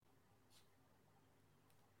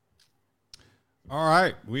All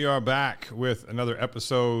right, we are back with another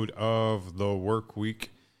episode of the Work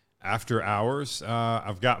Week After Hours.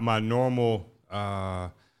 I've got my normal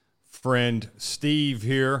friend Steve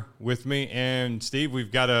here with me, and Steve,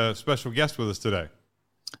 we've got a special guest with us today.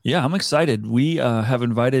 Yeah, I'm excited. We have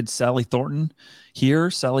invited Sally Thornton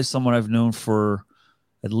here. Sally's someone I've known for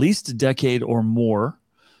at least a decade or more,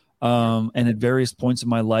 and at various points in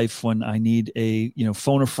my life when I need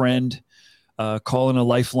phone a friend. Call in a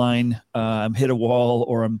lifeline, I'm hit a wall,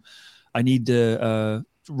 or I need to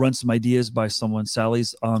run some ideas by someone.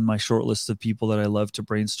 Sally's on my short list of people that I love to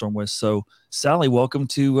brainstorm with. So, Sally, welcome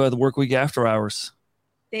to the Work Week After Hours.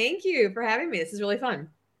 Thank you for having me. This is really fun.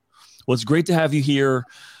 Well, it's great to have you here.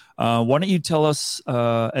 Why don't you tell us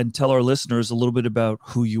and tell our listeners a little bit about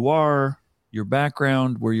who you are, your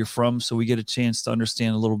background, where you're from, so we get a chance to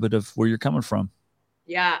understand a little bit of where you're coming from.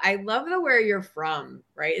 Yeah, I love the where you're from,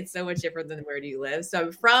 right? It's so much different than where do you live. So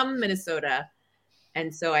I'm from Minnesota.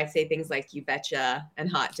 And so I say things like you betcha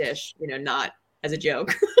and hot dish, not as a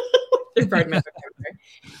joke. And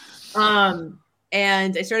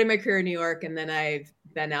I started my career in New York, and then I've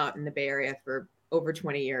been out in the Bay Area for over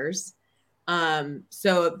 20 years.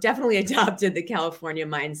 So definitely adopted the California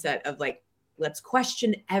mindset of like, let's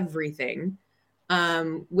question everything.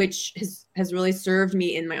 Which has really served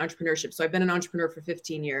me in my entrepreneurship. So I've been an entrepreneur for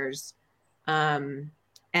 15 years, and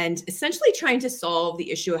essentially trying to solve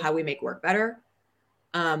the issue of how we make work better.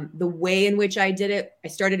 The way in which I did it, I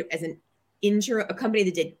started as a company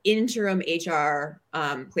that did interim HR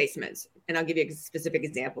placements. And I'll give you a specific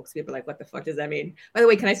example because people are like, what the fuck does that mean? By the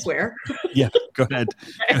way, can I swear? Yeah, go ahead.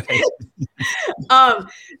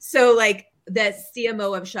 So like, that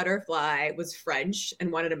CMO of Shutterfly was French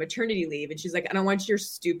and wanted a maternity leave. And she's like, I don't want your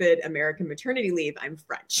stupid American maternity leave. I'm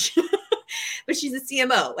French. But she's a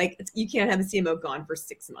CMO. Like, you can't have a CMO gone for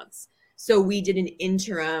 6 months. So we did an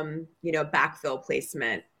interim, backfill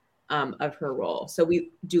placement of her role. So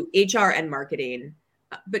we do HR and marketing.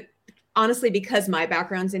 But honestly, because my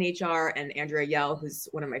background's in HR and Andrea Yell, who's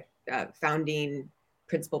one of my founding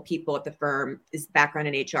principal people at the firm, is background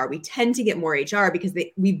in HR. We tend to get more HR because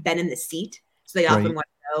we've been in the seat. So they often want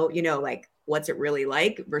to know, like, what's it really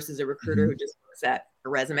like versus a recruiter who just looks at a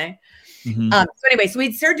resume. So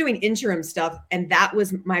we started doing interim stuff. And that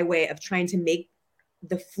was my way of trying to make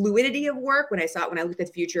the fluidity of work, when I looked at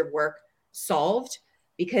the future of work, solved,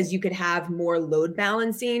 because you could have more load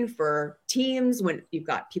balancing for teams when you've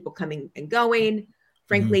got people coming and going.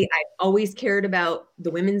 Frankly, I always cared about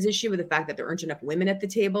the women's issue with the fact that there aren't enough women at the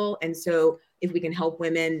table. And so if we can help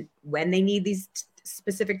women when they need these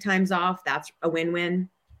specific times off, that's a win-win.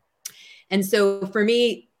 And so for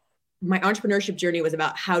me, my entrepreneurship journey was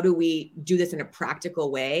about how do we do this in a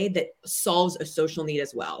practical way that solves a social need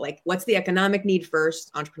as well? Like, what's the economic need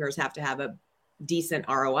first? Entrepreneurs have to have a decent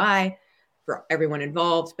ROI for everyone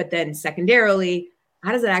involved. But then secondarily,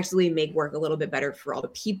 how does it actually make work a little bit better for all the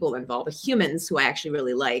people involved, the humans who I actually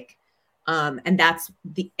really like? And that's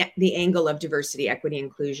the angle of diversity, equity,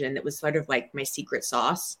 inclusion that was sort of like my secret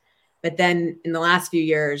sauce. But then in the last few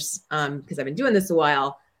years, because I've been doing this a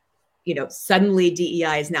while, suddenly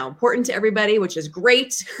DEI is now important to everybody, which is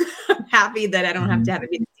great. I'm happy that I don't have to have it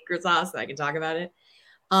be the secret sauce, that I can talk about it.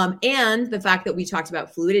 And the fact that we talked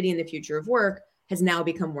about fluidity in the future of work has now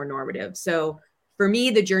become more normative. So for me,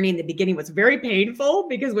 the journey in the beginning was very painful,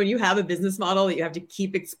 because when you have a business model that you have to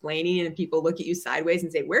keep explaining and people look at you sideways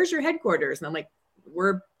and say, where's your headquarters? And I'm like,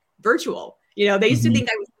 we're virtual. They used to think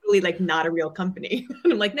I was really like not a real company.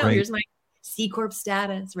 And I'm like, no, here's my C Corp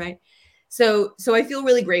status, right? So I feel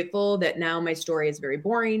really grateful that now my story is very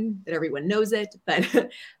boring, that everyone knows it. But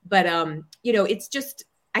it's just,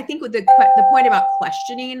 I think with the point about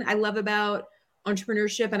questioning, I love about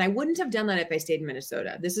entrepreneurship. And I wouldn't have done that if I stayed in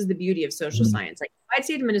Minnesota. This is the beauty of social science. Like, if I'd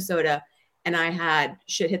stayed in Minnesota and I had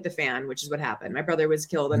shit hit the fan, which is what happened. My brother was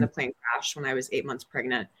killed in a plane crash when I was 8 months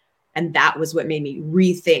pregnant. And that was what made me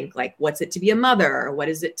rethink, like, what's it to be a mother? What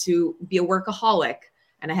is it to be a workaholic?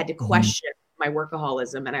 And I had to question my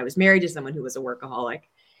workaholism. And I was married to someone who was a workaholic.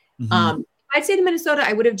 If I'd stayed in Minnesota,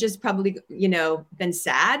 I would have just probably, been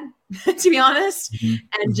sad, to be honest,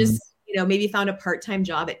 and just, maybe found a part-time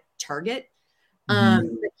job at Target. But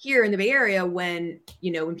here in the Bay Area, when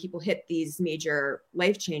people hit these major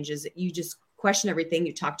life changes, you just question everything.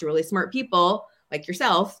 You talk to really smart people like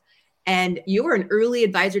yourself, and you were an early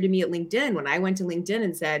advisor to me at LinkedIn. When I went to LinkedIn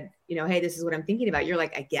and said, hey, this is what I'm thinking about, you're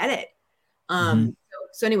like, I get it.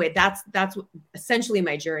 So anyway, that's essentially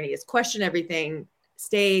my journey, is question everything,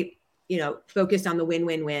 stay, focused on the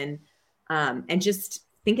win-win-win, and just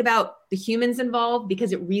think about the humans involved,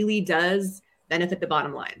 because it really does benefit the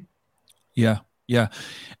bottom line. Yeah. Yeah.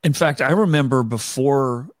 In fact, I remember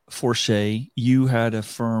before Forche, you had a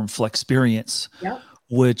firm, Flexperience, Yep.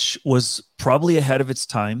 which was probably ahead of its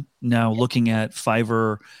time. Now looking at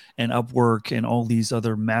Fiverr and Upwork and all these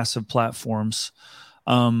other massive platforms.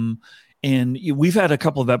 And we've had a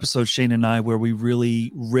couple of episodes, Shane and I, where we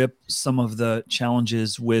really rip some of the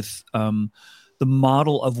challenges with the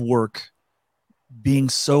model of work being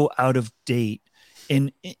so out of date.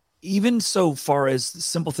 And even so far as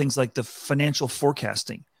simple things like the financial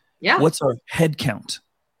forecasting. Yeah. What's our head count?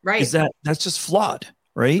 Right. That's just flawed,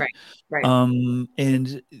 right? Right.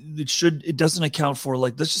 And it doesn't account for,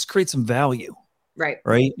 like, let's just create some value. Right.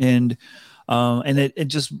 And it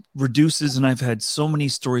just reduces. And I've had so many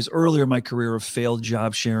stories earlier in my career of failed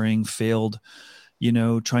job sharing, failed,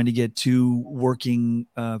 trying to get two working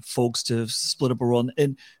folks to split up a role,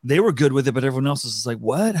 and they were good with it, but everyone else is just like,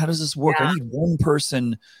 what? How does this work? Yeah. I need one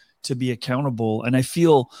person to be accountable. And I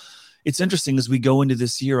feel it's interesting as we go into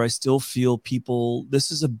this year, I still feel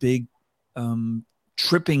this is a big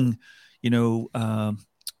tripping,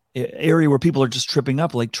 area where people are just tripping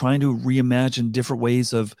up, like trying to reimagine different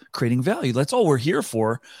ways of creating value. That's all we're here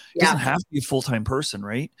for. It doesn't have to be a full-time person,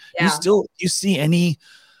 right? Yeah. You see any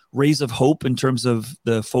rays of hope in terms of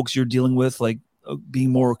the folks you're dealing with, like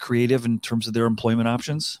being more creative in terms of their employment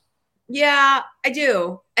options? Yeah, I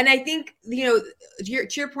do. And I think, to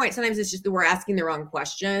your point, sometimes it's just that we're asking the wrong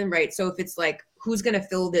question, right? So if it's like, who's going to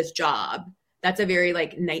fill this job? That's a very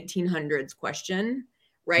like 1900s question,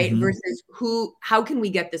 right? Mm-hmm. Versus how can we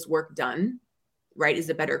get this work done, right? Is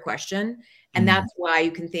a better question. And that's why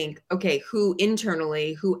you can think, okay, who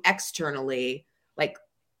internally, who externally, like,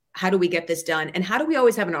 how do we get this done? And how do we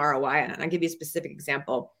always have an ROI on it? I'll give you a specific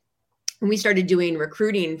example. When we started doing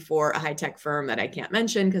recruiting for a high-tech firm that I can't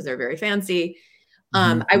mention because they're very fancy,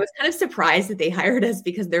 I was kind of surprised that they hired us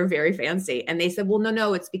because they're very fancy. And they said, well,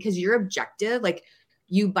 no, it's because you're objective. Like,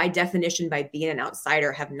 you, by definition, by being an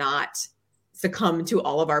outsider, have not succumbed to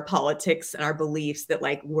all of our politics and our beliefs that,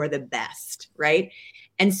 like, we're the best, right?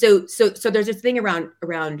 And so there's this thing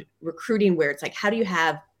around recruiting where it's like, how do you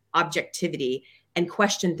have objectivity and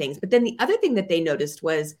question things? But then the other thing that they noticed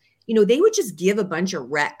was, they would just give a bunch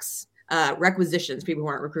of requisitions, people who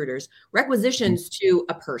aren't recruiters, requisitions to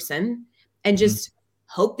a person and just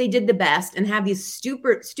hope they did the best and have these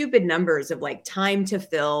stupid numbers of like time to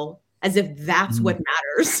fill, as if that's what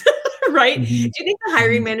matters, right? Do you think the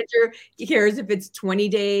hiring manager cares if it's 20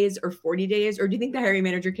 days or 40 days? Or do you think the hiring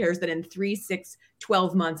manager cares that in 3, 6,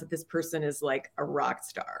 12 months that this person is like a rock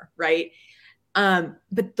star, right?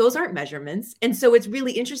 But those aren't measurements. And so it's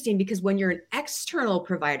really interesting because when you're an external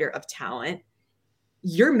provider of talent,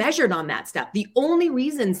 you're measured on that stuff. The only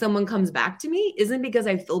reason someone comes back to me isn't because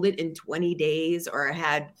I filled it in 20 days or I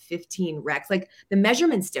had 15 recs. Like, the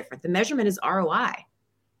measurement's different. The measurement is ROI.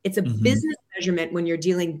 It's a business measurement when you're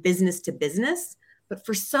dealing business to business. But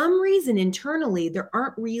for some reason internally, there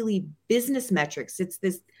aren't really business metrics. It's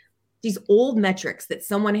these old metrics that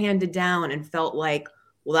someone handed down and felt like,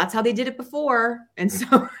 well, that's how they did it before. And so,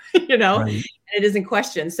 right. And it isn't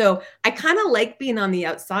questioned. So I kind of like being on the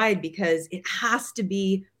outside because it has to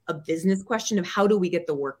be a business question of how do we get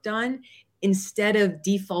the work done, instead of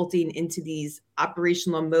defaulting into these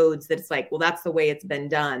operational modes that it's like, well, that's the way it's been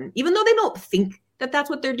done. Even though they don't think that that's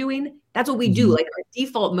what they're doing, that's what we do. Like, our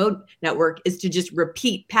default mode network is to just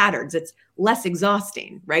repeat patterns. It's less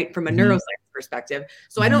exhausting, right? From a neuroscience perspective.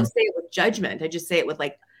 So I don't say it with judgment. I just say it with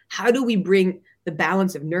like, how do we bring the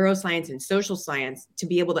balance of neuroscience and social science to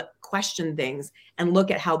be able to question things and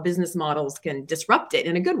look at how business models can disrupt it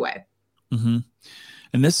in a good way? And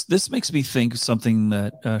this makes me think of something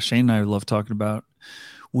that Shane and I love talking about,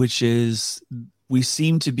 which is we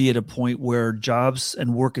seem to be at a point where jobs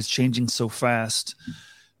and work is changing so fast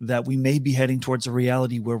that we may be heading towards a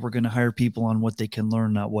reality where we're going to hire people on what they can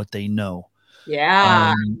learn, not what they know.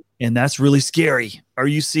 Yeah. And that's really scary. Are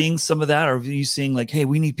you seeing some of that? Or are you seeing like, hey,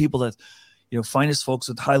 we need people that, find us folks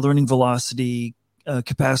with high learning velocity,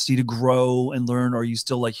 capacity to grow and learn? Or are you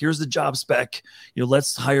still like, here's the job spec,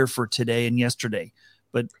 let's hire for today and yesterday,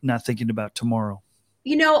 but not thinking about tomorrow?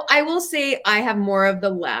 I will say I have more of the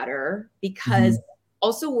latter because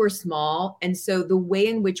also we're small. And so the way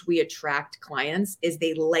in which we attract clients is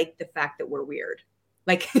they like the fact that we're weird.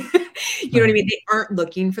 Like, you know what I mean? They aren't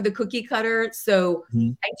looking for the cookie cutter. So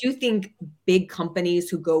I do think big companies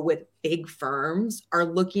who go with big firms are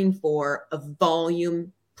looking for a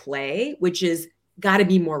volume play, which is got to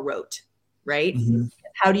be more rote, right?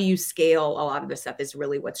 How do you scale a lot of this stuff is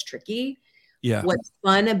really what's tricky. Yeah. What's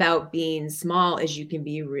fun about being small is you can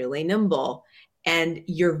be really nimble and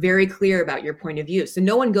you're very clear about your point of view. So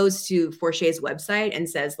no one goes to Forche's website and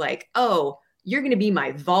says like, oh, you're going to be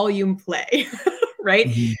my volume play, right?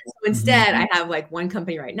 Mhm. So instead, I have like one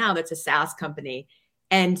company right now that's a SaaS company.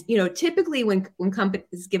 And, typically when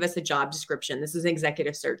companies give us a job description, this is an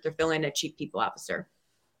executive search, they're filling a chief people officer.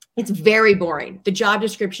 It's very boring. The job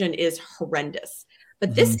description is horrendous.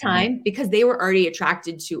 But this time, because they were already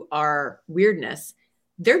attracted to our weirdness,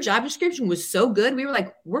 their job description was so good. We were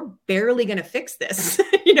like, we're barely going to fix this.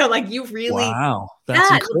 Like you've really, Wow,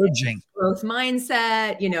 that's encouraging. Growth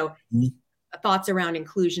mindset, Mhm. thoughts around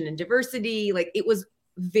inclusion and diversity. Like it was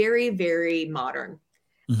very, very modern.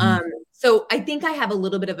 So I think I have a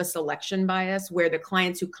little bit of a selection bias where the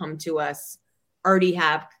clients who come to us already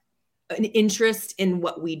have an interest in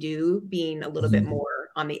what we do being a little bit more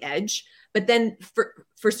on the edge. But then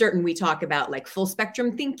for certain, we talk about like full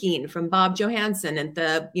spectrum thinking from Bob Johansson and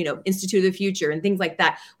the, Institute of the Future and things like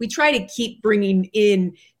that. We try to keep bringing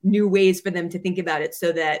in new ways for them to think about it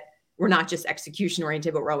so that we're not just execution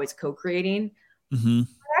oriented, but we're always co-creating.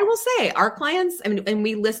 I will say our clients, and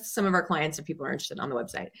we list some of our clients if people are interested on the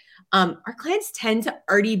website. Our clients tend to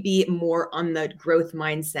already be more on the growth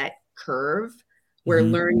mindset curve where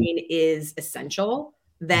learning is essential,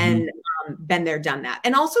 then been there, done that.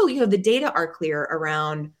 And also, the data are clear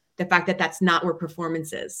around the fact that that's not where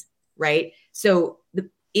performance is, right? So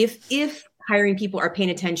if hiring people are paying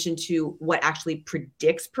attention to what actually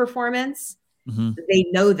predicts performance, they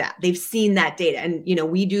know that. They've seen that data. And,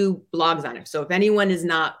 we do blogs on it. So if anyone is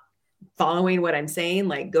not following what I'm saying,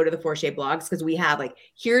 like go to the Four-Shape blogs, because we have like,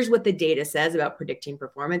 here's what the data says about predicting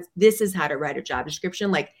performance. This is how to write a job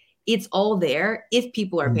description. Like it's all there if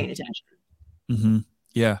people are paying attention.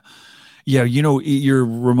 Yeah. Yeah. You're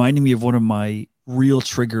reminding me of one of my real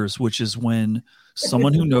triggers, which is when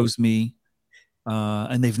someone who knows me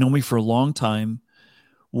and they've known me for a long time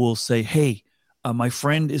will say, hey, my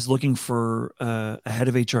friend is looking for a head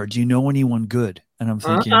of HR. Do you know anyone good? And I'm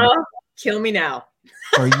thinking, kill me now.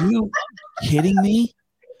 Are you kidding me?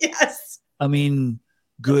 Yes. I mean,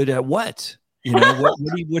 good at what?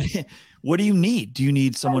 What do you need? Do you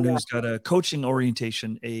need someone who's got a coaching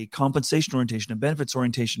orientation, a compensation orientation, a benefits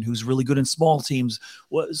orientation, who's really good in small teams?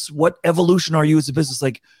 What evolution are you as a business?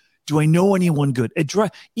 Like, do I know anyone good?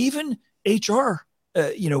 Even HR,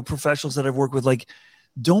 professionals that I've worked with, like,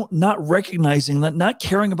 not recognizing that, not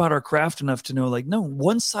caring about our craft enough to know, like, no,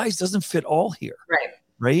 one size doesn't fit all here.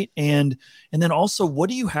 Right. And then also, what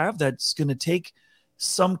do you have that's going to take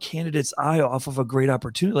some candidate's eye off of a great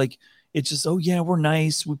opportunity? Like, it's just, oh yeah, we're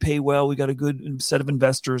nice, we pay well, we got a good set of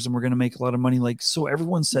investors, and we're going to make a lot of money. Like, so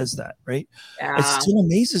everyone says that, right? Yeah. It still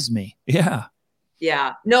amazes me. Yeah.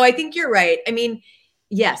 Yeah. No, I think you're right. I mean,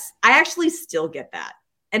 yes, I actually still get that.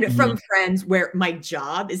 And from friends where my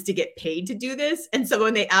job is to get paid to do this. And so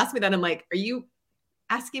when they ask me that, I'm like, are you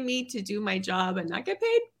asking me to do my job and not get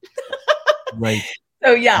paid? Right.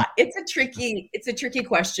 So yeah, it's a tricky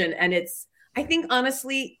question. And I think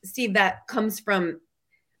honestly, Steve, that comes from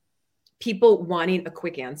people wanting a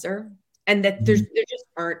quick answer, and that there just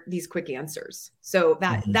aren't these quick answers. So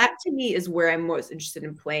that to me is where I'm most interested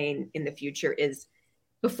in playing in the future. Is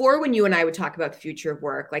before, when you and I would talk about the future of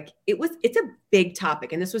work, like it's a big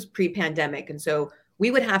topic, and this was pre-pandemic. And so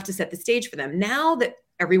we would have to set the stage for them. Now that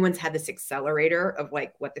everyone's had this accelerator of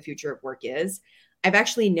like what the future of work is, I've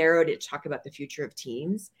actually narrowed it to talk about the future of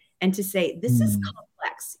teams and to say, this is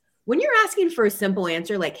complex. When you're asking for a simple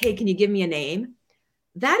answer, like, hey, can you give me a name?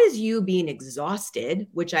 That is you being exhausted,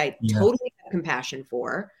 which I totally have compassion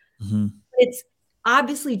for. It's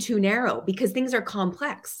obviously too narrow because things are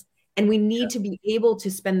complex, and we need to be able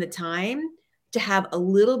to spend the time to have a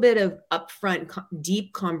little bit of upfront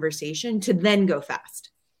deep conversation to then go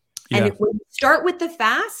fast. And when you start with the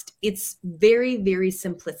fast, it's very, very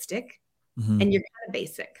simplistic. And you're kind of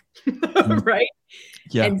basic, right?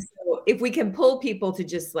 Yeah. And so if we can pull people to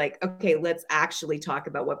just like, okay, let's actually talk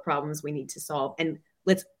about what problems we need to solve, and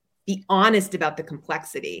let's be honest about the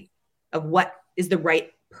complexity of what is the right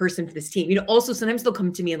person for this team. Also sometimes they'll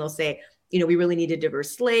come to me and they'll say, we really need a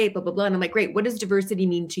diverse slate, blah, blah, blah. And I'm like, great. What does diversity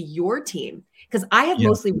mean to your team? Because I have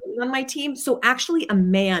mostly women on my team. So actually a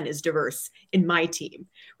man is diverse in my team,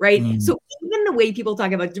 right? So even the way people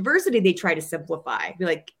talk about diversity, they try to simplify. Be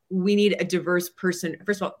like, we need a diverse person.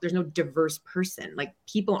 First of all, there's no diverse person. Like,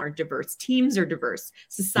 people aren't diverse. Teams are diverse.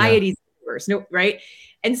 Societies are diverse. No, right?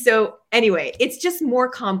 And so anyway, it's just more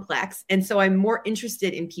complex. And so I'm more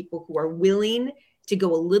interested in people who are willing to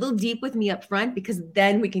go a little deep with me up front, because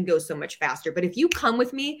then we can go so much faster. But if you come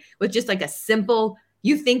with me with just like a simple,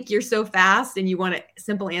 you think you're so fast and you want a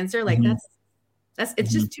simple answer, like that's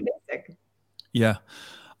it's just too basic. Yeah.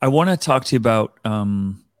 I want to talk to you about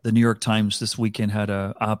the New York Times this weekend had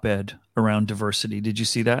a op-ed around diversity. Did you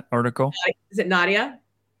see that article? Is it Nadia?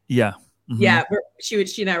 Yeah. Yeah.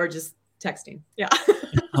 She and I were just texting. Yeah.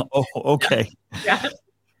 Oh, okay. Yeah.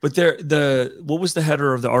 But what was the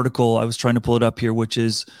header of the article? I was trying to pull it up here, which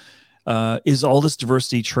is all this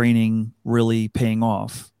diversity training really paying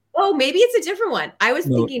off? Oh, maybe it's a different one. I was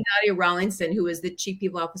No. thinking Nadia Rawlinson, who was the chief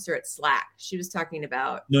people officer at Slack. She was talking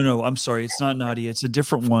about. No, I'm sorry. It's not Nadia. It's a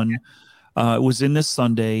different one. It was in this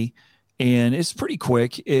Sunday, and it's pretty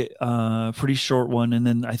quick. Pretty short one. And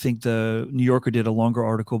then I think the New Yorker did a longer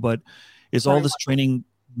article, but is all this training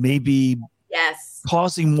maybe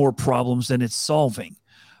causing more problems than it's solving?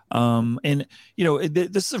 And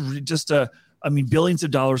this is just billions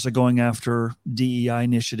of dollars are going after DEI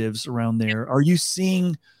initiatives around there. Are you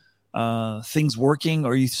seeing things working?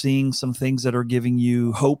 Are you seeing some things that are giving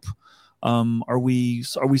you hope? Are we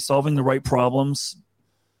solving the right problems?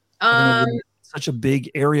 Such a big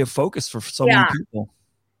area of focus for so many people.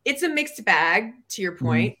 It's a mixed bag, to your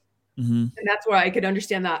point. Mm-hmm. And that's why I could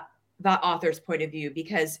understand that author's point of view,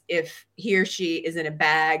 because if he or she is in a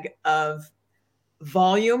bag of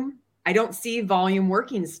volume, I don't see volume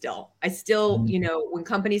working still. I still, when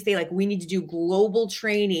companies say like, we need to do global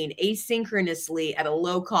training asynchronously at a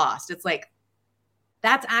low cost, it's like,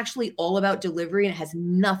 that's actually all about delivery and it has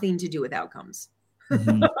nothing to do with outcomes.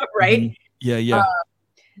 Mm-hmm. Right? Mm-hmm. Yeah.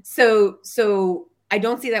 So I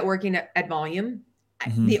don't see that working at volume.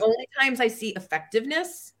 Mm-hmm. The only times I see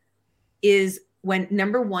effectiveness is when,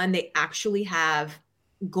 number one, they actually have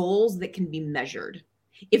goals that can be measured.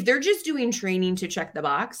 If they're just doing training to check the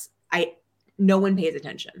box, no one pays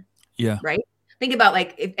attention. Yeah. Right. Think about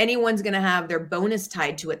like, if anyone's going to have their bonus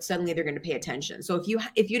tied to it, suddenly they're going to pay attention. So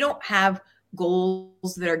if you don't have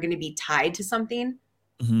goals that are going to be tied to something,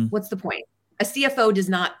 mm-hmm. what's the point? A CFO does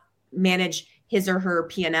not manage his or her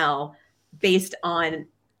P&L based on,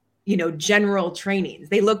 general trainings.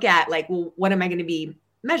 They look at like, well, what am I going to be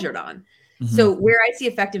measured on? Mm-hmm. So where I see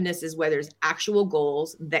effectiveness is where there's actual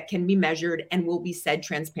goals that can be measured and will be said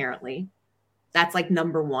transparently. That's like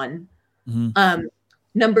number one. Mm-hmm.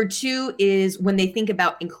 Number two is when they think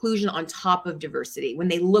about inclusion on top of diversity, when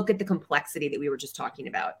they look at the complexity that we were just talking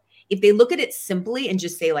about. If they look at it simply and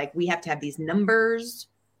just say like, we have to have these numbers,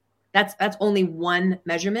 that's only one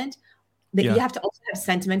measurement. That you have to also have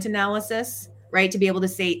sentiment analysis, right? To be able to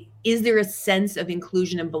say, is there a sense of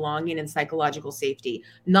inclusion and belonging and psychological safety?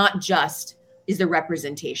 Not just is there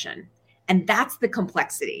representation. And that's the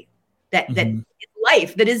complexity that is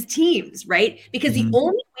life, that is teams, right? Because the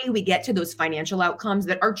only way we get to those financial outcomes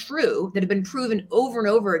that are true, that have been proven over and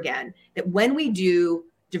over again, that when we do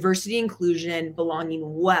diversity, inclusion, belonging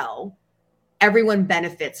well, everyone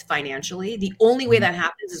benefits financially. The only way that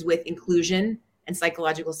happens is with inclusion and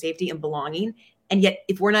psychological safety and belonging. And yet,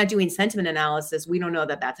 if we're not doing sentiment analysis, we don't know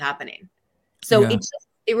that that's happening. So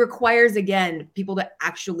it requires, again, people to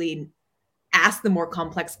actually ask the more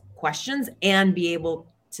complex questions and be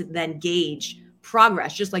able to then gauge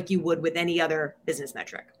progress, just like you would with any other business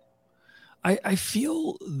metric. I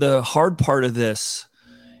feel the hard part of this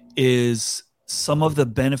is some of the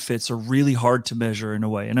benefits are really hard to measure in a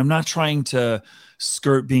way. And I'm not trying to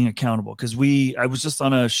skirt being accountable, because I was just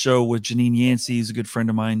on a show with Janine Yancey, who's a good friend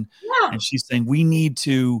of mine. Yeah. And she's saying we need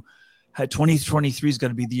to 2023 is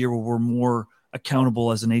going to be the year where we're more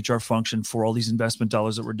accountable as an HR function for all these investment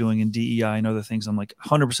dollars that we're doing in DEI and other things. I'm like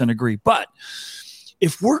 100% agree. But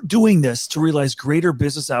if we're doing this to realize greater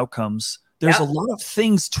business outcomes, there's a lot of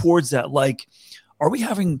things towards that. Like, are we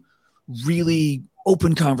having really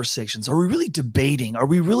open conversations? Are we really debating? Are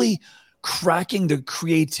we really cracking the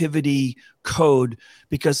creativity code?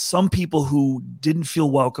 Because some people who didn't feel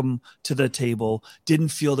welcome to the table, didn't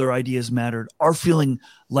feel their ideas mattered, are feeling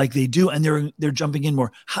like they do, and they're jumping in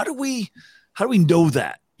more. How do we know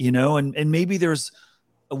that? And maybe there's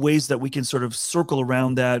ways that we can sort of circle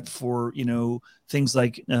around that for things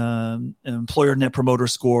like employer net promoter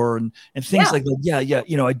score and things like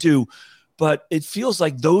that. I do. But it feels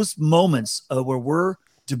like those moments where we're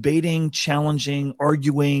debating, challenging,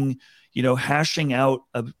 arguing, hashing out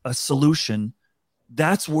a solution,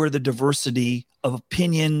 that's where the diversity of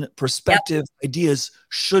opinion, perspective, ideas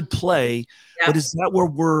should play. Yep. But is that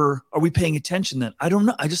where are we paying attention then? I don't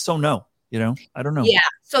know. I just don't know. I don't know. Yeah.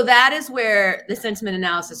 So that is where the sentiment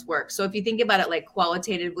analysis works. So if you think about it like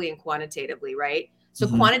qualitatively and quantitatively, right? So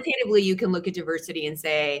quantitatively, you can look at diversity and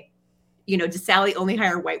say, does Sally only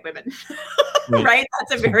hire white women? Right?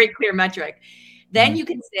 That's a very clear metric. Then you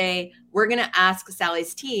can say, we're going to ask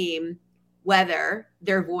Sally's team whether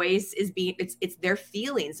their voice is it's their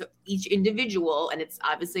feelings. So each individual, and it's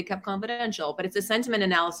obviously kept confidential, but it's a sentiment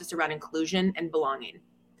analysis around inclusion and belonging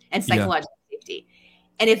and psychological safety.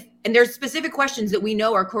 And there's specific questions that we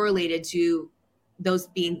know are correlated to those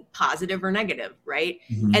being positive or negative, right?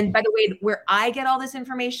 Mhm. And by the way, where I get all this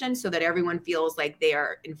information so that everyone feels like they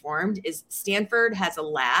are informed is Stanford has a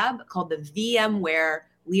lab called the VMware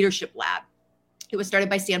Leadership Lab. It was started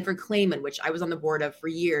by Stanford Clayman, which I was on the board of for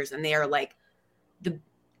years. And they are like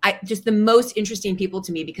just the most interesting people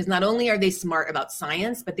to me, because not only are they smart about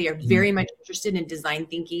science, but they are very much interested in design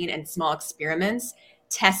thinking and small experiments,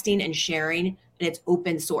 testing and sharing, and it's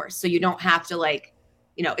open source. So you don't have to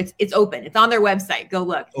it's open. It's on their website. Go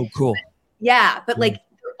look. Oh, cool. Yeah. But like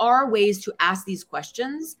there are ways to ask these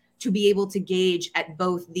questions to be able to gauge at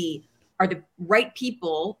both are the right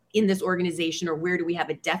people in this organization, or where do we have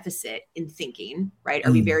a deficit in thinking, right?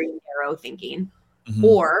 Are we very narrow thinking? And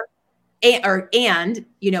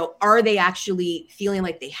are they actually feeling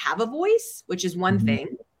like they have a voice, which is one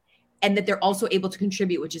thing, and that they're also able to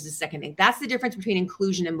contribute, which is the second thing. That's the difference between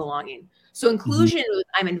inclusion and belonging. So inclusion is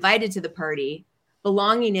I'm invited to the party.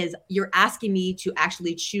 Belonging is you're asking me to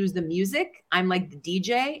actually choose the music. I'm like the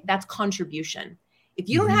DJ. That's contribution. If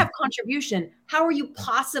you don't have contribution, how are you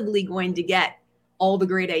possibly going to get all the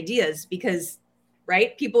great ideas? Because,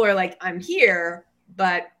 right, people are like, I'm here,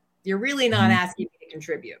 but you're really not asking me to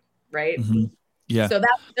contribute, right? Yeah. So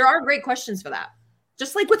there are great questions for that.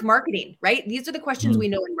 Just like with marketing, right? These are the questions we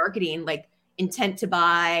know in marketing, like intent to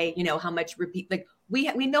buy, how much repeat, like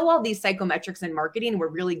we know all these psychometrics in marketing. We're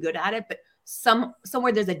really good at it, but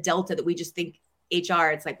somewhere there's a delta that we just think HR,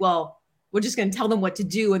 it's like, well, we're just going to tell them what to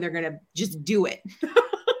do and they're going to just do it.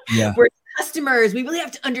 Yeah. Where customers, we really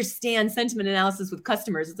have to understand sentiment analysis with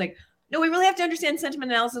customers. It's like, no, we really have to understand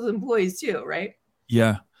sentiment analysis with employees too, right?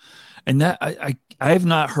 Yeah. And that I have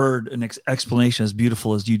not heard an explanation as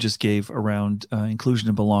beautiful as you just gave around inclusion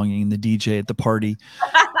and belonging, the DJ at the party.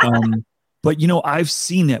 But I've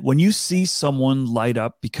seen it when you see someone light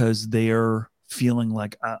up because they're feeling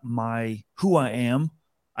like who I am,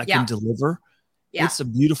 I can deliver. Yeah.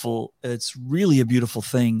 It's really a beautiful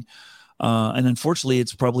thing. And unfortunately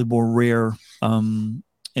it's probably more rare in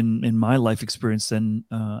my life experience than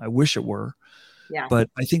I wish it were. Yeah. But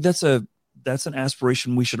I think that's an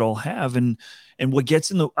aspiration we should all have. And what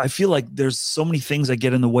gets I feel like there's so many things that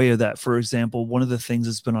get in the way of that. For example, one of the things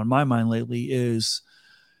that's been on my mind lately is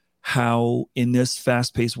how in this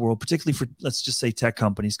fast-paced world, particularly for, let's just say, tech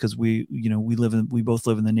companies, because we both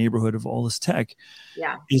live in the neighborhood of all this tech,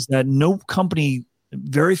 is that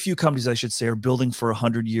very few companies, I should say, are building for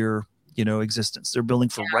 100-year, existence. They're building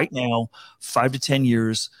for right now, 5 to 10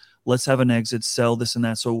 years. Let's have an exit, sell this and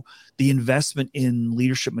that. So the investment in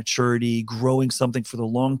leadership maturity, growing something for the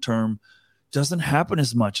long term, doesn't happen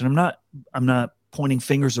as much. And I'm not pointing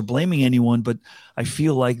fingers or blaming anyone, but I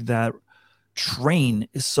feel like that train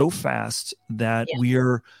is so fast that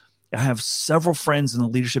I have several friends in the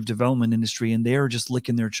leadership development industry, and they're just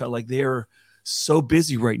licking their chops. Like they're so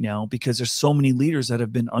busy right now because there's so many leaders that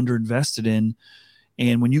have been underinvested in.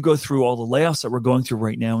 And when you go through all the layoffs that we're going through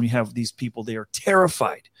right now, and you have these people, they are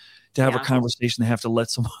terrified to have a conversation. They have to let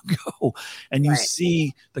someone go, and you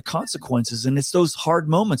see the consequences. And it's those hard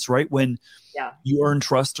moments, right? When you earn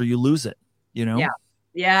trust or you lose it,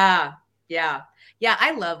 Yeah.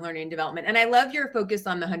 I love learning and development. And I love your focus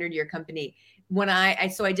on the 100-year company. When I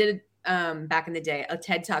did back in the day, a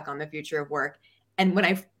TED talk on the future of work. And when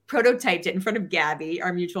I prototyped it in front of Gabby,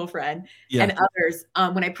 our mutual friend, and others,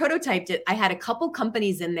 when I prototyped it, I had a couple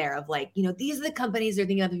companies in there of like, these are the companies that are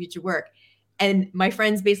thinking of the future of work. And my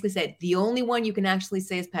friends basically said, the only one you can actually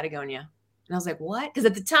say is Patagonia. And I was like, what? Because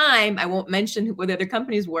at the time, I won't mention what the other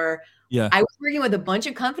companies were. Yeah. I was working with a bunch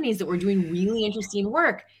of companies that were doing really interesting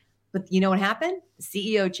work. But you know what happened? The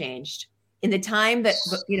CEO changed. In the time that,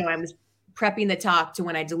 I was prepping the talk to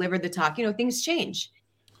when I delivered the talk, things change.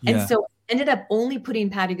 Yeah. And so I ended up only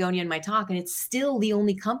putting Patagonia in my talk. And it's still the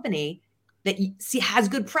only company that has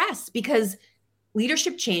good press, because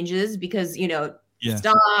leadership changes because,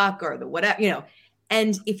 stock or the whatever,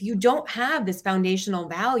 and if you don't have this foundational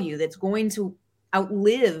value that's going to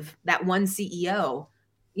outlive that one CEO,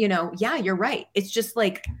 you're right. It's just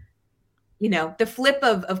like, the flip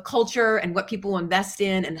of culture and what people invest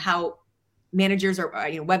in and how managers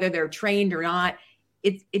are, whether they're trained or not,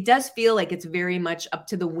 it does feel like it's very much up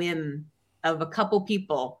to the whim of a couple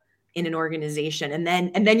people in an organization. And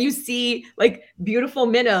then you see like beautiful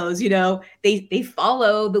minnows, they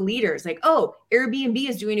follow the leaders. Like, oh, Airbnb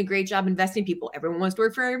is doing a great job investing people. Everyone wants to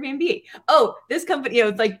work for Airbnb. Oh, this company,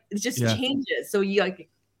 it's like, it just changes. So you like,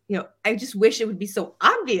 I just wish it would be so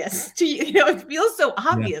obvious to you. It feels so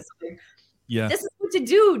obvious. Yeah. This is what to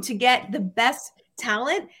do to get the best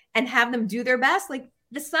talent and have them do their best. Like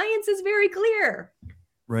the science is very clear.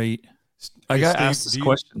 Right. I got to ask this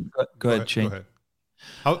question. Go ahead, Shane. Go ahead.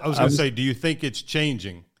 I was going to say, do you think it's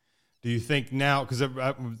changing? Do you think now, because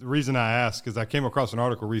the reason I ask is I came across an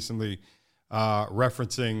article recently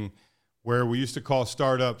referencing where we used to call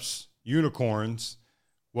startups unicorns.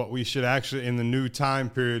 What we should actually, in the new time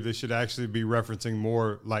period, they should actually be referencing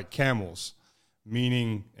more like camels,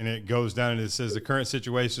 meaning, and it goes down and it says the current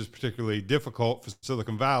situation is particularly difficult for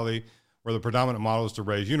Silicon Valley, where the predominant model is to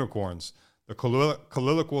raise unicorns. The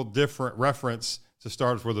colloquial different reference to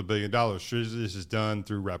startups worth $1 billion. This is done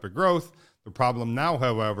through rapid growth. The problem now,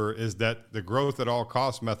 however, is that the growth at all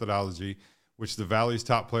costs methodology, which the Valley's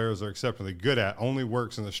top players are exceptionally good at, only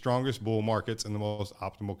works in the strongest bull markets and the most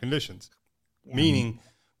optimal conditions. Yeah. Meaning,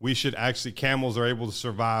 we should actually, camels are able to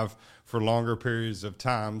survive for longer periods of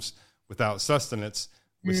times without sustenance,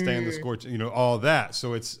 withstand the scorch, all that.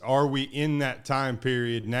 So are we in that time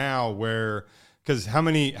period now where, because how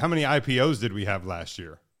many IPOs did we have last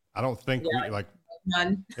year? I don't think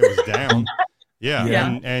none. It was down.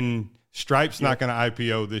 Yeah. And Stripe's not going to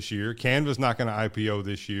IPO this year. Canva's not going to IPO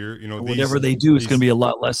this year. Whatever they do is going to be a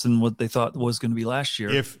lot less than what they thought was going to be last year.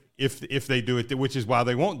 If they do it, which is why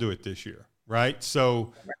they won't do it this year. Right.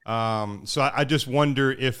 So, I just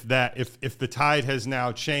wonder if the tide has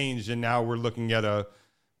now changed and now we're looking at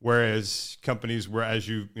whereas companies were, as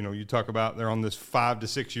you talk about, they're on this 5 to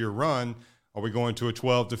 6 year run. Are we going to a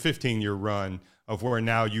 12 to 15 year run of where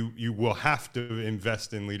now you will have to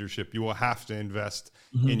invest in leadership? You will have to invest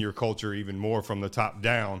in your culture even more from the top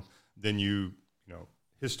down than you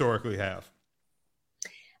historically have.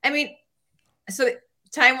 I mean, so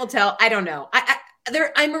time will tell. I don't know.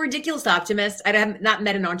 I'm a ridiculous optimist. I have not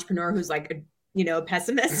met an entrepreneur who's like a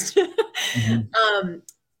pessimist.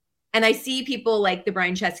 And I see people like the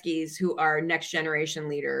Brian Chesky's who are next generation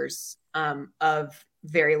leaders of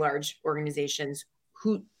very large organizations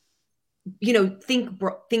who,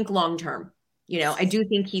 think long term. I do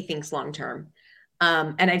think he thinks long term.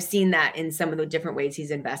 And I've seen that in some of the different ways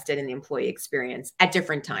he's invested in the employee experience at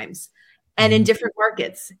different times and in different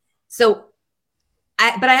markets. So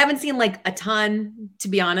but I haven't seen like a ton, to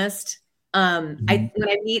be honest. When I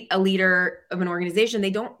meet a leader of an organization, they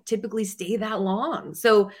don't typically stay that long.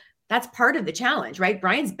 So that's part of the challenge, right?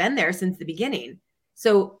 Brian's been there since the beginning.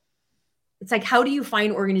 So it's like, how do you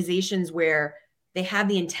find organizations where they have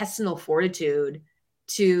the intestinal fortitude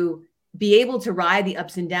to be able to ride the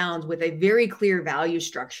ups and downs with a very clear value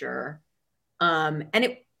structure? And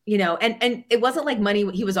it, and it wasn't like money.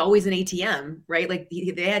 He was always an ATM, right? Like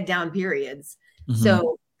they had down periods.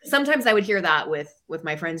 So sometimes I would hear that with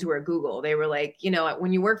my friends who are at Google. They were like,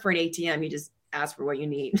 when you work for an ATM, you just ask for what you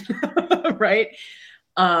need. Right.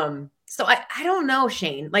 So I don't know,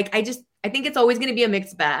 Shane. Like, I think it's always going to be a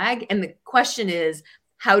mixed bag. And the question is,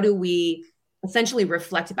 how do we essentially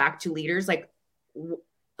reflect back to leaders, like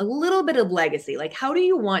a little bit of legacy? Like, how do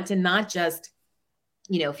you want to not just,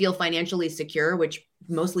 feel financially secure, which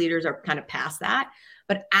most leaders are kind of past that,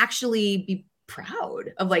 but actually be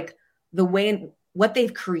proud of like the way and what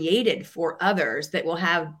they've created for others that will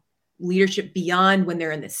have leadership beyond when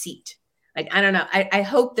they're in the seat. Like, I don't know. I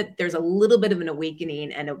hope that there's a little bit of an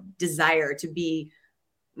awakening and a desire to be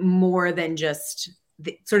more than just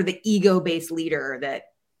sort of the ego-based leader that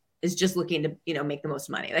is just looking to, make the most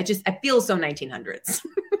money. I feel so 1900s.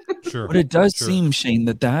 Sure. But it does seem, Shane,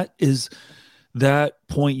 that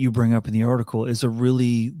point you bring up in the article is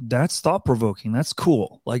that's thought-provoking. That's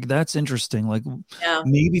cool. Like, that's interesting. Like,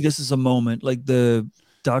 maybe this is a moment like the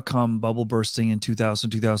dot-com bubble bursting in 2000,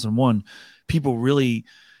 2001. People really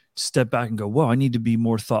step back and go, "Whoa, I need to be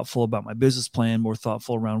more thoughtful about my business plan, more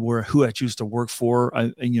thoughtful around who I choose to work for."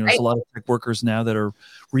 There's a lot of tech workers now that are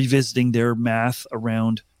revisiting their math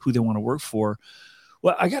around who they want to work for.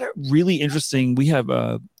 Well, I got a really interesting. We have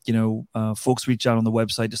folks reach out on the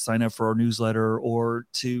website to sign up for our newsletter or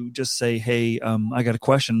to just say, "Hey, I got a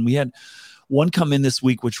question." We had one come in this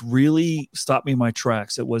week, which really stopped me in my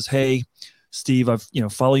tracks. It was, "Hey, Steve, I've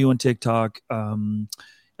follow you on TikTok.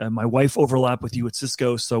 My wife overlapped with you at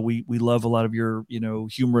Cisco, so we love a lot of your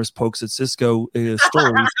humorous pokes at Cisco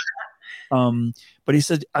stories." But he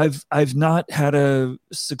said, I've not had a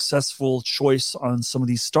successful choice on some of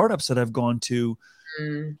these startups that I've gone to.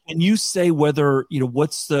 Can you say whether,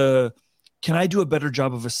 can I do a better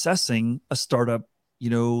job of assessing a startup,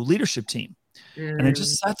 leadership team? And I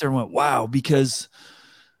just sat there and went, wow, because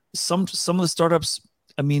some of the startups,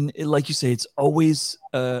 like you say, it's always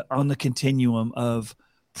on the continuum of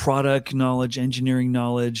product knowledge, engineering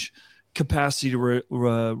knowledge, capacity to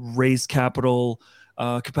raise capital,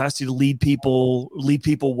 capacity to lead people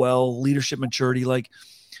well, leadership maturity. Like,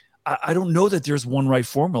 I don't know that there's one right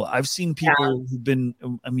formula. I've seen people who've been,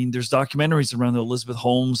 there's documentaries around the Elizabeth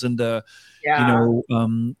Holmes and,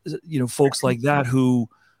 folks like that who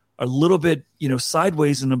a little bit,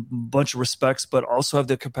 sideways in a bunch of respects, but also have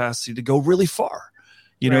the capacity to go really far,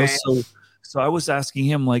 Right. So I was asking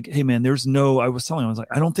him like, hey man, I was telling him, I was like,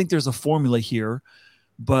 I don't think there's a formula here,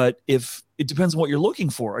 but if it depends on what you're looking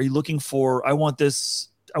for. Are you looking for, I want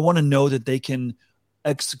to know that they can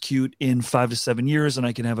execute in 5 to 7 years and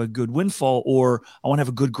I can have a good windfall, or I want to have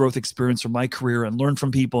a good growth experience from my career and learn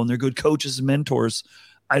from people and they're good coaches and mentors.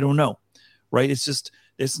 I don't know. Right.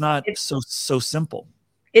 It's not so simple.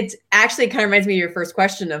 It's actually kind of reminds me of your first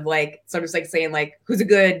question of like, sort of like saying like, who's a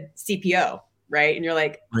good CPO? Right. And you're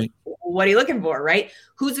like, right. What are you looking for? Right.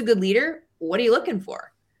 Who's a good leader? What are you looking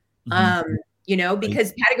for?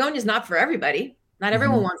 Because Patagonia is not for everybody. Not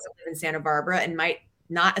everyone wants to live in Santa Barbara and might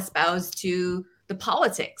not espouse to the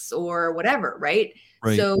politics or whatever. Right.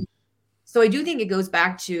 So I do think it goes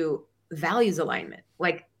back to values alignment.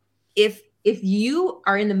 Like if you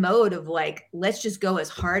are in the mode of like, let's just go as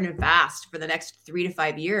hard and fast for the next 3 to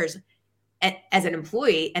 5 years as an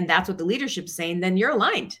employee, and that's what the leadership is saying, then you're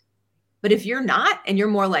aligned. But if you're not, and you're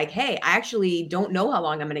more like, hey, I actually don't know how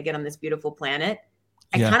long I'm going to get on this beautiful planet.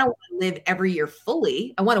 I kind of want to live every year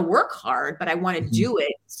fully. I want to work hard, but I want to do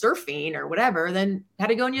it surfing or whatever, then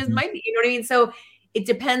Patagonia might be, you know what I mean? So it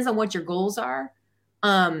depends on what your goals are.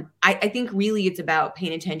 I think really it's about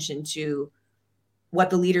paying attention to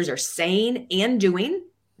what the leaders are saying and doing,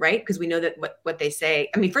 right? Because we know that what they say,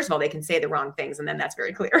 I mean, first of all, they can say the wrong things, and then that's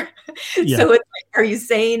very clear. So it's like, are you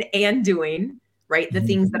saying and doing, right, the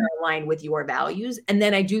things that are aligned with your values? And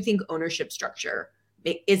then I do think ownership structure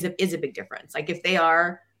is a big difference. Like if they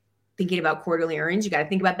are thinking about quarterly earnings, you got to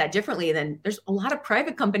think about that differently. Then there's a lot of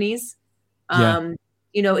private companies.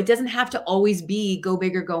 It doesn't have to always be go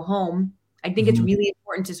big or go home. I think it's really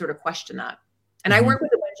important to sort of question that. And I work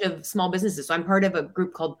with a bunch of small businesses. So I'm part of a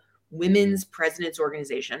group called Women's Presidents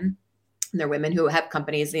Organization. And they're women who have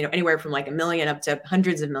companies, anywhere from like $1 million up to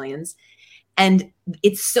hundreds of millions. And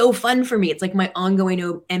it's so fun for me. It's like my ongoing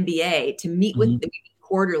MBA to meet with them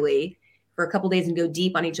quarterly for a couple of days and go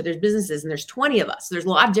deep on each other's businesses. And there's 20 of us. So there's a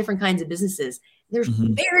lot of different kinds of businesses. There's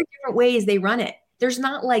very different ways they run it. There's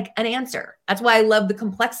not like an answer. That's why I love the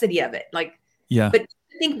complexity of it. But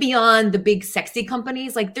think beyond the big sexy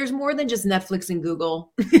companies. Like there's more than just Netflix and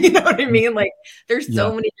Google. You know what I mean? Like there's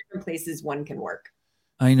so many different places one can work.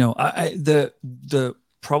 I know. The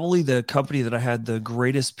probably the company that I had the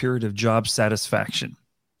greatest period of job satisfaction,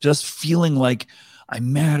 just feeling like I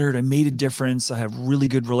mattered, I made a difference, I have really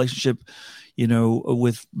good relationship,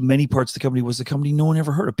 with many parts of the company, was the company no one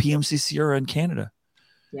ever heard of, PMC Sierra in Canada.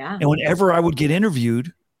 Yeah. And whenever I would get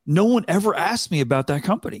interviewed, no one ever asked me about that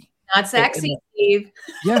company. Not sexy, Steve.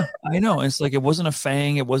 Yeah, I know. It's like, it wasn't a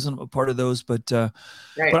FANG. It wasn't a part of those, but but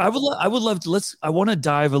I would love to, I want to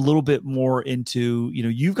dive a little bit more into,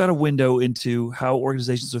 you've got a window into how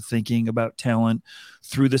organizations are thinking about talent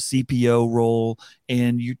through the CPO role.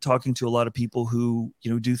 And you're talking to a lot of people who,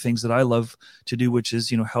 do things that I love to do, which is,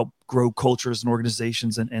 help grow cultures and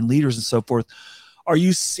organizations and leaders and so forth. Are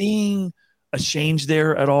you seeing a change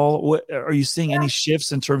there at all? What are you seeing any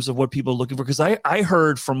shifts in terms of what people are looking for? Because I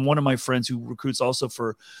heard from one of my friends who recruits also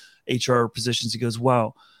for HR positions. He goes,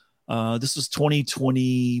 wow, this was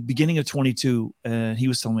 2020, beginning of 22. And he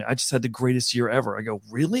was telling me, I just had the greatest year ever. I go,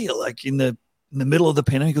 really? Like in the middle of the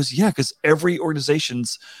pandemic? He goes, yeah, because every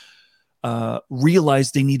organization's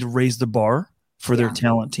realized they need to raise the bar for their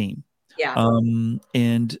talent team. Yeah.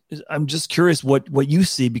 And I'm just curious what you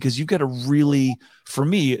see, because you've got a really, for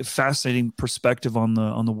me, fascinating perspective on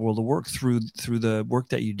the world of work through the work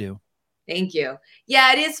that you do. Thank you.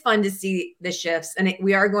 Yeah, it is fun to see the shifts, and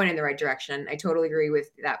we are going in the right direction. I totally agree with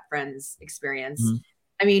that friend's experience.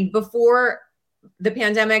 I mean, before the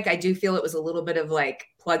pandemic, I do feel it was a little bit of like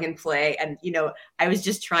plug and play. And, I was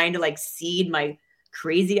just trying to like seed my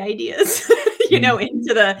crazy ideas,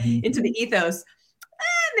 into the ethos.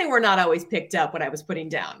 And they were not always picked up what I was putting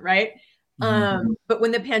down. Right. But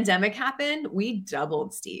when the pandemic happened, we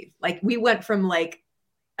doubled, Steve. Like we went from like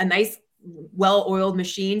a nice, well-oiled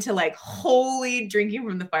machine to like holy drinking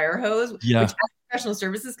from the fire hose, which as a professional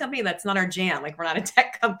services company, that's not our jam. Like we're not a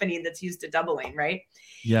tech company that's used to doubling. Right.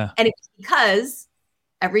 Yeah. And it's because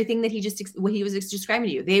everything that what he was describing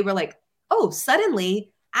to you, they were like, oh,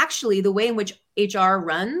 suddenly actually the way in which HR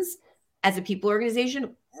runs as a people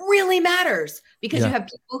organization really matters, because you have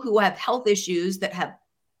people who have health issues that have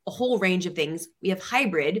a whole range of things. We have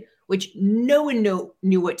hybrid, which no one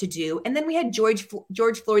knew what to do. And then we had George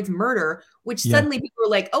Floyd's murder, which suddenly people were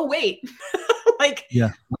like, oh, wait,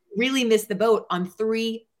 really missed the boat on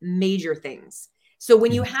 3 major things. So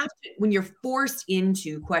when when you're forced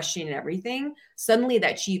into questioning everything, suddenly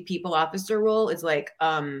that chief people officer role is like,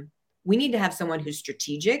 we need to have someone who's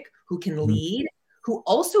strategic, who can lead, who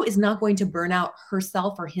also is not going to burn out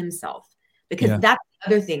herself or himself. Because that's the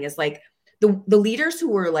other thing is like the leaders who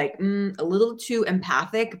were like a little too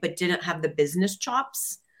empathic, but didn't have the business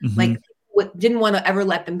chops, like didn't want to ever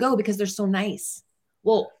let them go because they're so nice.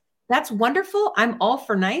 Well, that's wonderful. I'm all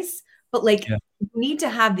for nice, but like you need to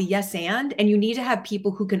have the yes and you need to have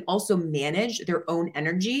people who can also manage their own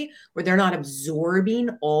energy where they're not absorbing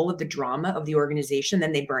all of the drama of the organization,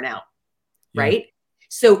 then they burn out. Right.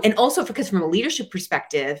 So, and also because from a leadership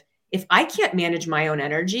perspective, if I can't manage my own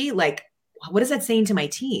energy, like what is that saying to my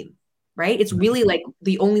team? Right. It's really like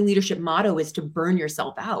the only leadership motto is to burn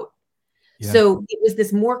yourself out. So it was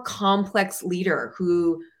this more complex leader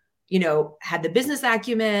who, you know, had the business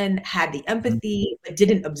acumen, had the empathy, but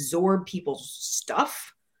didn't absorb people's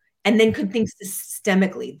stuff and then could think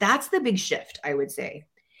systemically. That's the big shift, I would say.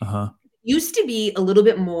 Used to be a little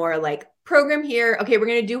bit more like program here. Okay, we're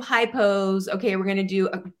going to do hypos. Okay, we're going to do,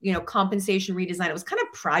 compensation redesign. It was kind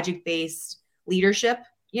of project-based leadership,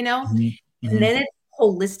 you know, and then it's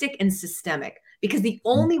holistic and systemic because the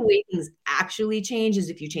only way things actually change is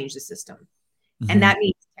if you change the system. And that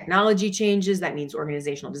means technology changes. That means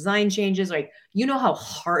organizational design changes. Like, you know how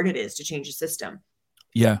hard it is to change a system.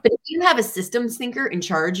 Yeah. But if you have a systems thinker in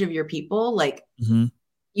charge of your people, like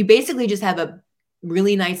you basically just have a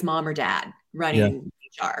really nice mom or dad running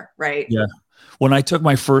HR, right? Yeah. When I took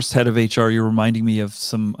my first head of HR, you're reminding me of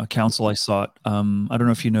some counsel I sought. I don't know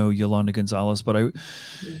if you know Yolanda Gonzalez, but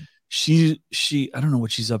she I don't know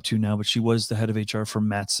what she's up to now, but she was the head of HR for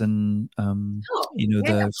Matson,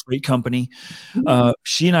 the freight company.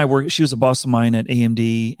 She and I she was a boss of mine at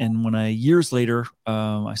AMD. And when years later,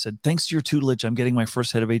 I said, thanks to your tutelage, I'm getting my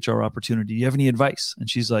first head of HR opportunity. Do you have any advice? And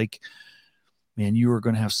she's like, man, you are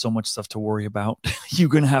going to have so much stuff to worry about. You're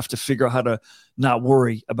going to have to figure out how to not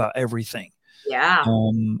worry about everything. Yeah.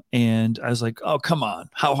 And I was like, oh, come on.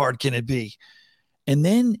 How hard can it be? And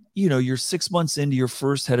then, you're 6 months into your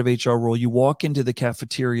first head of HR role. You walk into the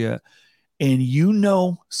cafeteria and you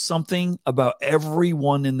know something about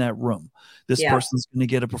everyone in that room. This person's going to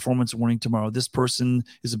get a performance warning tomorrow. This person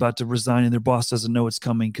is about to resign and their boss doesn't know it's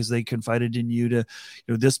coming because they confided in you to,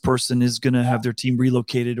 this person is going to have their team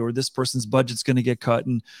relocated or this person's budget's going to get cut.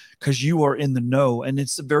 And because you are in the know, and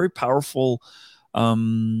it's a very powerful,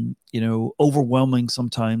 overwhelming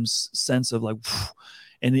sometimes sense of like,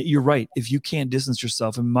 and you're right. If you can't distance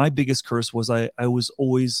yourself, and my biggest curse was I was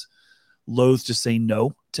always loath to say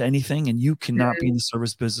no to anything, and you cannot be in the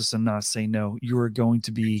service business and not say no. You are going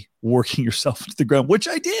to be working yourself into the ground, which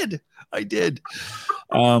I did. Right.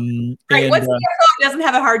 What CFO doesn't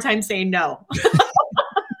have a hard time saying no?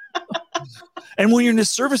 And when you're in the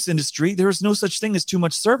service industry, there is no such thing as too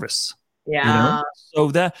much service. Yeah.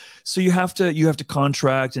 So you have to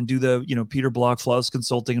contract and do the, Peter Block, flawless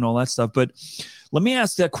consulting and all that stuff. But let me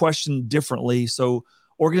ask that question differently. So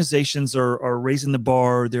organizations are raising the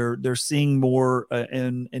bar. They're seeing more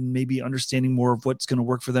and maybe understanding more of what's going to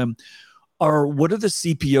work for them. What are the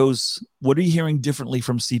CPOs? What are you hearing differently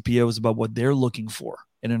from CPOs about what they're looking for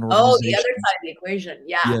in an organization? Oh, the other side of the equation.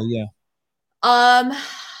 Yeah. Yeah.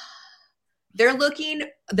 They're looking,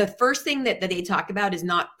 the first thing that they talk about is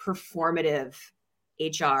not performative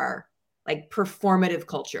HR, like performative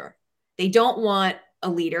culture. They don't want a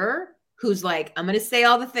leader who's like, I'm going to say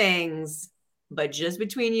all the things, but just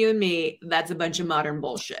between you and me, that's a bunch of modern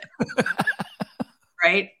bullshit.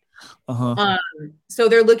 Right? So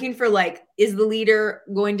they're looking for like, is the leader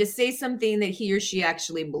going to say something that he or she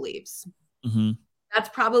actually believes? That's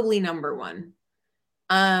probably number one.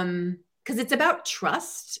 Because it's about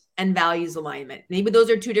trust and values alignment. Maybe those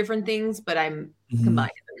are two different things, but I'm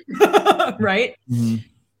combining them. Right?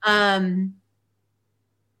 Then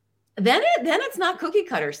it's not cookie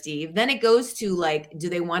cutter, Steve. Then it goes to like, do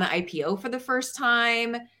they want to IPO for the first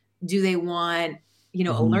time? Do they want,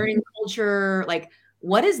 a learning culture? Like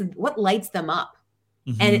what lights them up?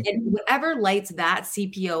 And whatever lights that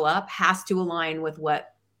CPO up has to align with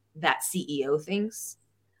what that CEO thinks.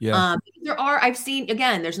 Yeah. I've seen,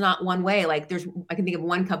 again, there's not one way. Like I can think of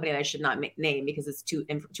one company that I should not name because it's too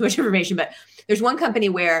much information, but there's one company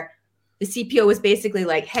where the CPO was basically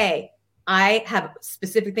like, hey, I have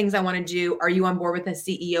specific things I want to do. Are you on board with the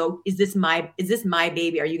CEO? Is this my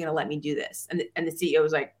baby? Are you going to let me do this? And the CEO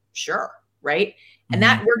was like, sure. Right. And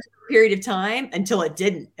that worked for a period of time until it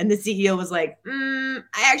didn't. And the CEO was like, I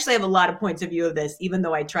actually have a lot of points of view of this, even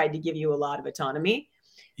though I tried to give you a lot of autonomy.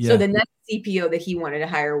 Yeah. So the next CPO that he wanted to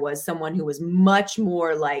hire was someone who was much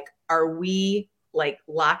more like, are we like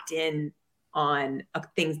locked in on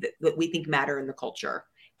things that we think matter in the culture?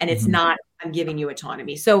 And it's not, I'm giving you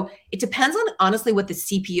autonomy. So it depends on honestly what the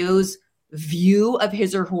CPO's view of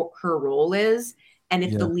his or her role is. And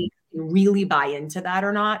if the leader really buy into that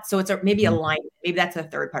or not. So it's maybe alignment. Maybe that's a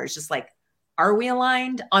third part. It's just like, are we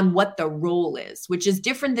aligned on what the role is, which is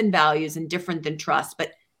different than values and different than trust,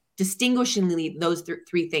 but distinguishingly, those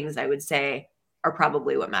three things I would say are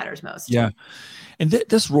probably what matters most. Yeah. And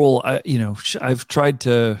this role, I've tried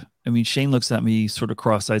to, Shane looks at me sort of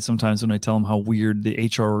cross-eyed sometimes when I tell him how weird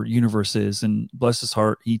the HR universe is. And bless his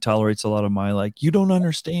heart, he tolerates a lot of my, like, you don't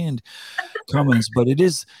understand comments, but it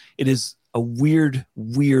is a weird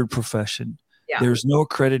profession. Yeah. There's no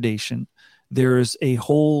accreditation. There's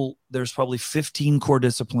probably 15 core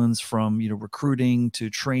disciplines from, recruiting to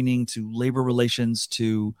training to labor relations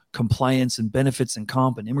to compliance and benefits and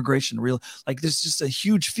comp and immigration. There's just a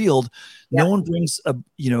huge field. Yeah. No one brings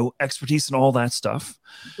expertise in all that stuff.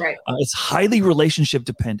 Right. It's highly relationship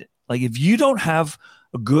dependent. Like if you don't have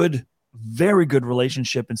a very good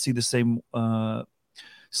relationship and see the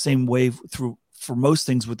same wave through for most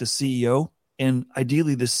things with the CEO and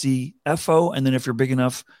ideally the CFO, and then if you're big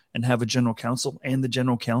enough and have a general counsel and the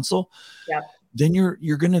general counsel, then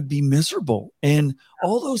you're going to be miserable. And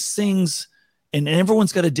all those things, and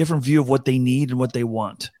everyone's got a different view of what they need and what they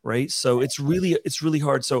want, right? So it's really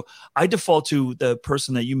hard. So I default to the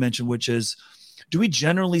person that you mentioned, which is, do we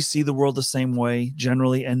generally see the world the same way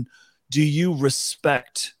generally? And do you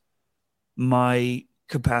respect my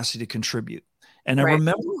capacity to contribute? And I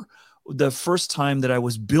remember the first time that I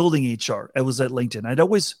was building HR, I was at LinkedIn. I'd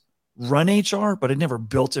always run HR, but I never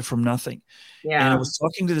built it from nothing. Yeah. And I was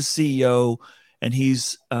talking to the CEO, and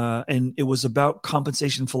and it was about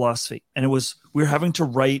compensation philosophy. And we were having to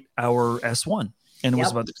write our S1, and it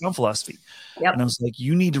was about the comp philosophy. Yep. And I was like,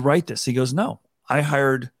 you need to write this. He goes, no, I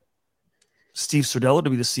hired Steve Sordello to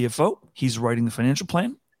be the CFO. He's writing the financial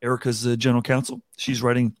plan. Erica's the general counsel. She's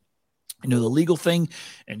writing, the legal thing.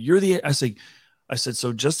 And I said,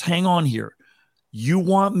 so just hang on here. You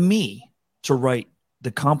want me to write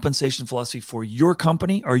the compensation philosophy for your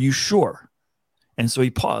company? Are you sure? And so he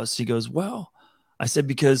paused. He goes, well, I said,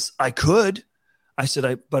 because I could. I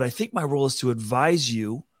said, but I think my role is to advise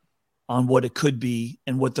you on what it could be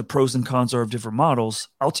and what the pros and cons are of different models.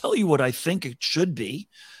 I'll tell you what I think it should be,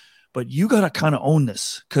 but you got to kind of own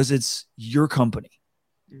this because it's your company.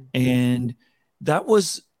 Mm-hmm. And it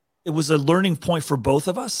was a learning point for both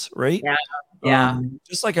of us, right? Yeah. Yeah.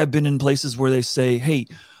 Just like I've been in places where they say, hey,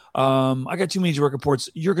 I got too many direct reports.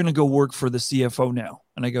 You're going to go work for the CFO now.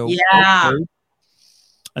 And I go, yeah. Okay.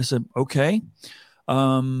 I said, okay.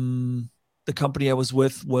 The company I was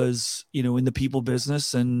with was, in the people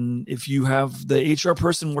business. And if you have the HR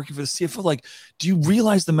person working for the CFO, like, do you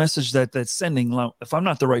realize the message that's sending? Well, if I'm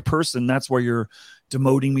not the right person, that's where you're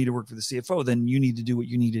demoting me to work for the CFO, then you need to do what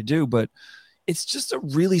you need to do. But it's just a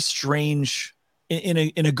really strange,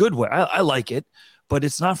 in a good way. I like it, but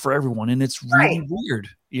it's not for everyone. And it's really weird,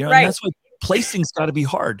 and that's why placing's got to be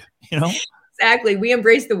hard, Exactly. We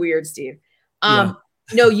embrace the weird, Steve.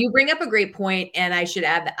 No, you bring up a great point, and I should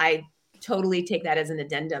add that I totally take that as an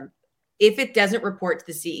addendum. If it doesn't report to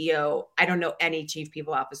the CEO, I don't know any chief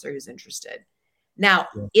people officer who's interested. Now,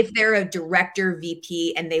 if they're a director,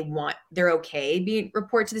 VP, and they're okay being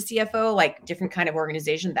report to the CFO, like different kind of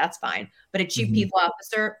organization, that's fine. But a chief people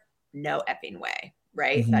officer, no effing way,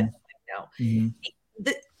 right? Mm-hmm. That's no.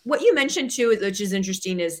 Mm-hmm. What you mentioned too, which is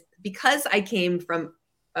interesting, is because I came from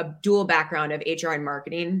a dual background of HR and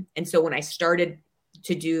marketing, and so when I started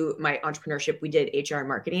to do my entrepreneurship, we did HR and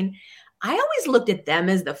marketing. I always looked at them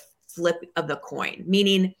as the flip of the coin,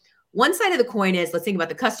 meaning one side of the coin is let's think about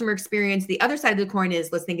the customer experience. The other side of the coin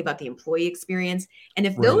is let's think about the employee experience. And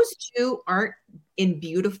if those two aren't in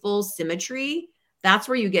beautiful symmetry, that's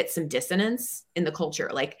where you get some dissonance in the culture.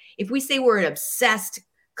 Like if we say we're an obsessed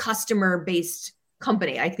customer-based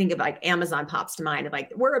company, I think of like Amazon pops to mind of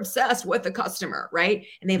like, we're obsessed with the customer, right?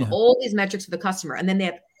 And they have all these metrics for the customer, and then they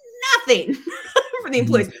have nothing for the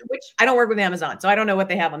employees, which I don't work with Amazon, so I don't know what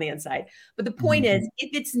they have on the inside. But the point is,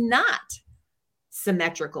 if it's not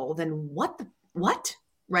symmetrical, then what,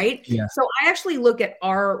 right? Yeah. So I actually look at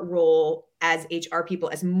our role as HR people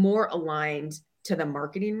as more aligned to the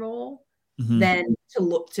marketing role than to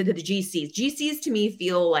look to the GCs. GCs to me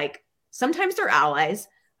feel like sometimes they're allies,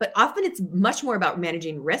 but often it's much more about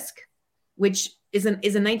managing risk, which is a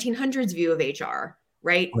 1900s view of HR,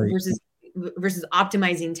 right? Versus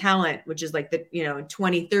optimizing talent, which is like the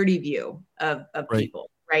 2030 view of people,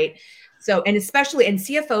 right? So, and especially in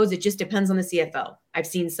CFOs, it just depends on the CFO. I've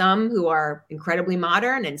seen some who are incredibly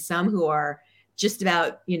modern and some who are just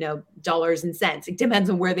about, dollars and cents. It depends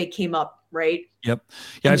on where they came up, right? Yep.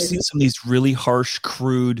 Yeah, I've seen some of these really harsh,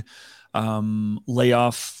 crude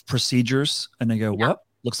layoff procedures, and I go, well,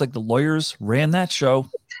 looks like the lawyers ran that show.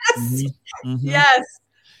 Yes. Yes.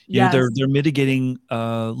 You know, they're mitigating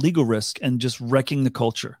legal risk and just wrecking the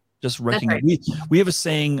culture, just wrecking That's it. We have a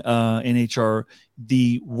saying in HR: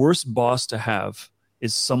 the worst boss to have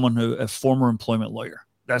is someone a former employment lawyer.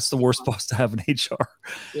 That's the worst boss to have in HR,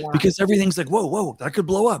 because everything's like, whoa, that could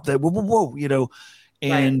blow up. That whoa, you know,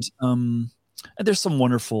 and and there's some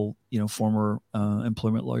wonderful, you know, former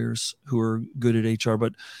employment lawyers who are good at HR,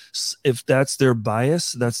 but if that's their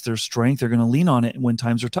bias, that's their strength, they're going to lean on it when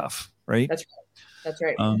times are tough, right? That's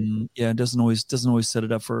right. Yeah, it doesn't always set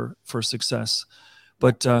it up for success.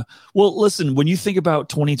 But well, listen, when you think about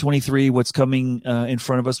 2023, what's coming in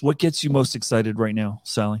front of us, what gets you most excited right now,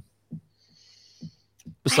 Sally?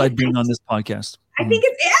 Besides being on this podcast, I think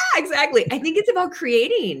it's exactly. I think it's about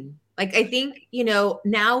creating. Like, I think, you know,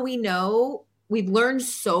 now we know we've learned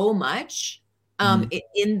so much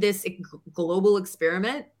in this global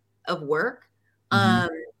experiment of work.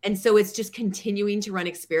 And so it's just continuing to run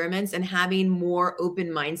experiments and having more open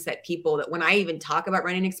mindset people that when I even talk about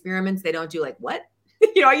running experiments, they don't do like, what?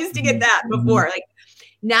 You know, I used to get that before. Like,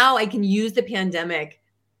 now I can use the pandemic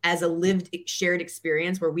as a lived shared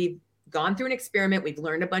experience where we've gone through an experiment. We've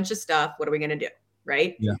learned a bunch of stuff. What are we going to do?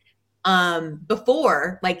 Right. Yeah.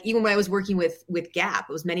 Before, like, even when I was working with Gap,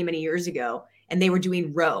 it was many, many years ago, and they were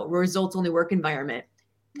doing results only work environment.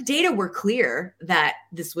 The data were clear that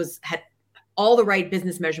this had all the right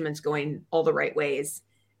business measurements going all the right ways.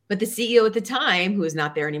 But the CEO at the time, who is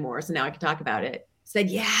not there anymore, so now I can talk about it, said,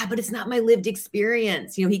 yeah, but it's not my lived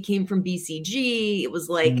experience. You know, he came from BCG. It was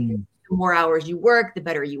like, the more hours you work, the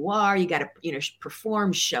better you are. You got to, you know,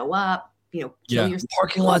 perform, show up, you know, kill yourself.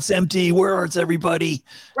 Parking lot's empty. Where's everybody?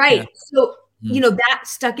 Right. Yeah. So, you know, that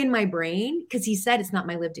stuck in my brain because he said it's not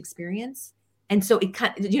my lived experience. And so it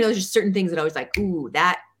kind of, you know, there's just certain things that I was like, ooh,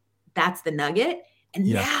 that's the nugget. And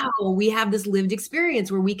now we have this lived experience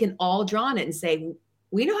where we can all draw on it and say,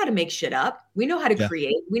 we know how to make shit up. We know how to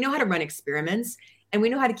create. We know how to run experiments, and we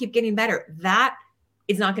know how to keep getting better. That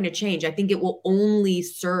is not going to change. I think it will only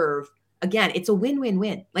serve, again, it's a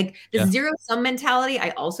win-win-win. Like the zero-sum mentality,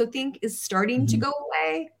 I also think is starting to go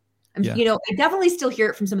away. You know, I definitely still hear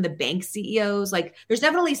it from some of the bank CEOs. Like, there's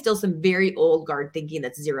definitely still some very old guard thinking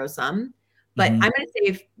that's zero-sum. But I'm going to say,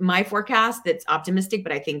 if my forecast that's optimistic,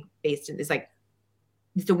 but I think based in, it's like,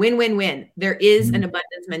 it's a win-win-win. There is an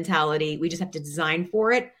abundance mentality. We just have to design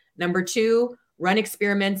for it. Number 2, run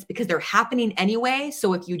experiments because they're happening anyway.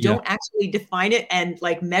 So if you don't actually define it and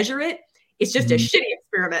like measure it, it's just a shitty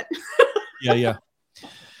experiment. Yeah.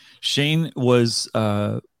 Shane was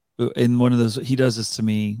in one of those, he does this to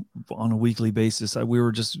me on a weekly basis. We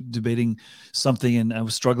were just debating something and I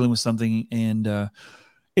was struggling with something, and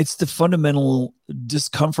it's the fundamental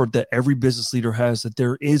discomfort that every business leader has, that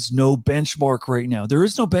there is no benchmark right now. There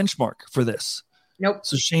is no benchmark for this. Nope.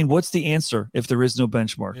 So Shane, what's the answer if there is no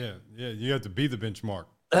benchmark? Yeah. You have to be the benchmark.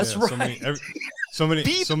 That's right. So many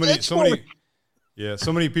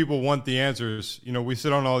people want the answers. You know, we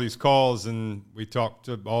sit on all these calls and we talk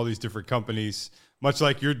to all these different companies, much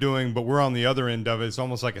like you're doing, but we're on the other end of it. It's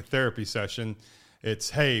almost like a therapy session. It's,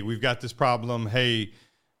 hey, we've got this problem. Hey,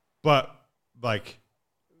 but like,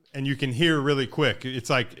 and you can hear really quick. It's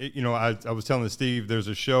like, you know, I was telling Steve, there's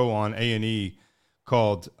a show on A&E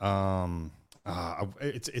called,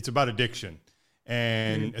 it's about addiction.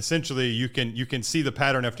 And essentially you can see the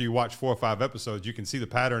pattern after you watch 4 or 5 episodes. You can see the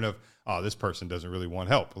pattern of, oh, this person doesn't really want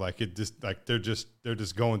help. Like, it just, like, they're just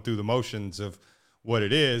going through the motions of what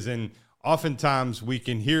it is. And oftentimes we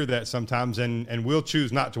can hear that sometimes, and we'll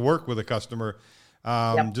choose not to work with a customer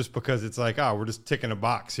just because it's like, oh, we're just ticking a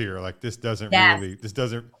box here. Like, this doesn't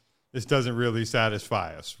really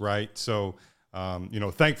satisfy us. Right. So, you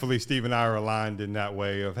know, thankfully Steve and I are aligned in that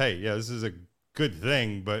way of, hey, yeah, this is a good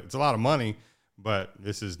thing, but it's a lot of money, but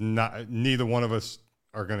this is not, neither one of us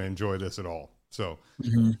are going to enjoy this at all. So,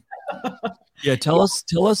 yeah, tell us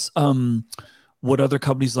what other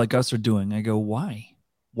companies like us are doing. I go, why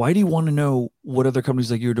do you want to know what other companies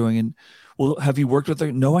like you are doing? And, well, have you worked with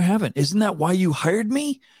them? No, I haven't. Isn't that why you hired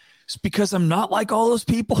me? It's because I'm not like all those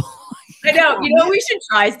people. I know. You know, we should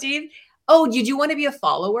try, Steve. Oh, did you want to be a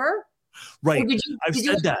follower? Right. I've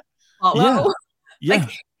said that. Follow? Yeah. Like,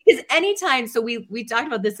 because anytime, so we talked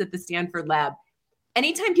about this at the Stanford lab.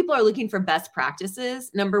 Anytime people are looking for best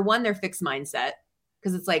practices, number 1, they're fixed mindset,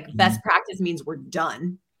 because it's like best practice means we're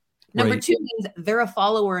done. Number 2 means they're a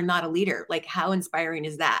follower and not a leader. Like, how inspiring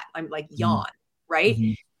is that? I'm like, yawn, right?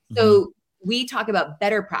 So we talk about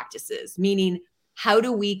better practices, meaning how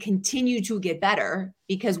do we continue to get better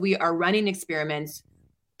because we are running experiments,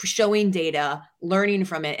 showing data, learning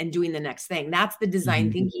from it, and doing the next thing. That's the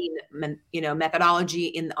design thinking, you know,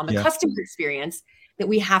 methodology on the customer experience that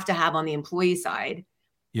we have to have on the employee side.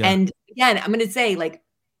 And again, I'm going to say, like,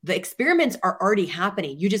 the experiments are already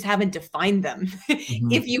happening. You just haven't defined them.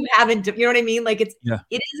 Mhm. If you haven't, you know what I mean? Like it Yeah.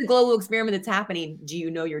 is a global experiment that's happening. Do you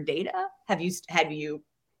know your data? Have you,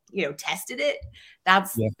 tested it?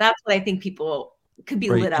 That's Yeah. what I think people could be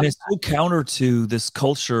Right. lit up And it's about. so counter to this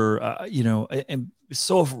culture, and it's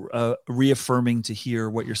so reaffirming to hear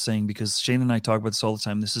what you're saying, because Shane and I talk about this all the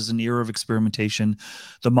time. This is an era of experimentation.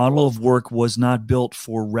 The model of work was not built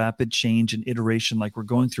for rapid change and iteration like we're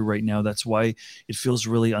going through right now. That's why it feels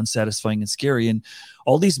really unsatisfying and scary. And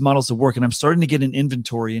all these models of work, and I'm starting to get an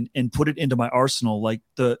inventory and put it into my arsenal. Like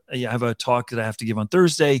I have a talk that I have to give on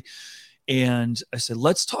Thursday. And I said,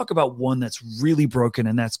 let's talk about one that's really broken,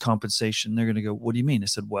 and that's compensation. They're going to go, what do you mean? I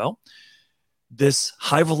said, well, this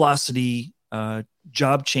high velocity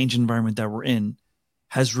job change environment that we're in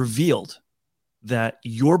has revealed that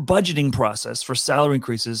your budgeting process for salary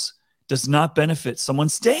increases does not benefit someone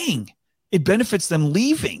staying. It benefits them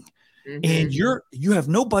leaving. Mhm. And you have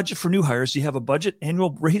no budget for new hires. You have a budget,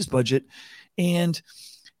 annual raise budget, and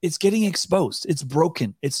it's getting exposed. It's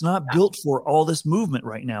broken. It's not built for all this movement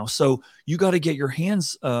right now. So you got to get your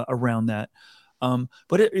hands around that.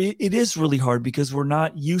 But it is really hard because we're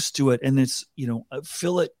not used to it. And it's,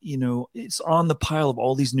 it's on the pile of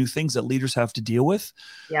all these new things that leaders have to deal with,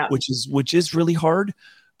 Yeah. which is really hard.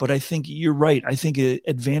 But I think you're right. I think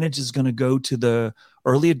advantage is going to go to the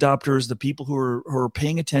early adopters, the people who are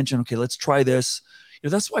paying attention. Okay, let's try this.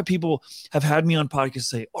 That's why people have had me on podcasts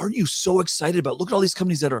say, aren't you so excited about, look at all these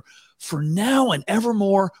companies that are for now and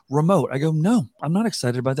evermore remote. I go, no, I'm not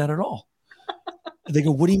excited about that at all. They go,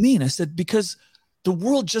 what do you mean? I said, because the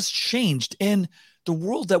world just changed, and the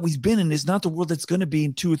world that we've been in is not the world that's going to be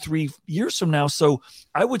in 2 or 3 years from now. So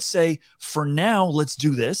I would say for now, let's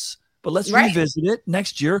do this, but let's revisit it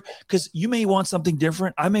next year, because you may want something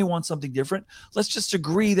different. I may want something different. Let's just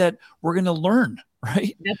agree that we're going to learn.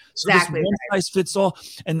 Right. That's so exactly this one size fits all.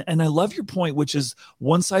 And I love your point, which is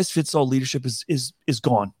one size fits all leadership is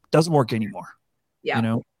gone. Doesn't work anymore.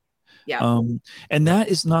 Yeah. Yeah. And that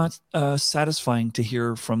is not satisfying to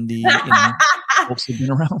hear from the folks who've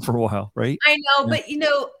been around for a while. Right. I know, but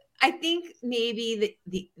I think maybe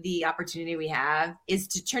the opportunity we have is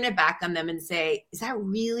to turn it back on them and say, is that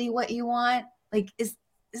really what you want? Like, isn't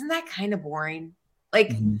that kind of boring?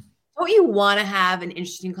 Like, don't you want to have an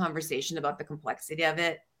interesting conversation about the complexity of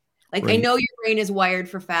it? Like, I know your brain is wired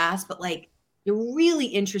for fast, but like, you're really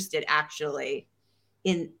interested actually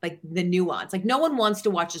in like the nuance. Like, no one wants to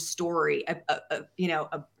watch a story, a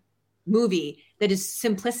movie that is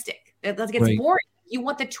simplistic. That gets boring. You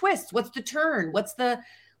want the twist. What's the turn? What's the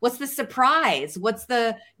surprise? What's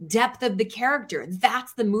the depth of the character?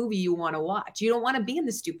 That's the movie you want to watch. You don't want to be in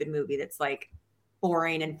the stupid movie that's like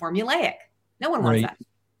boring and formulaic. No one wants that.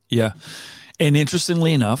 Yeah. And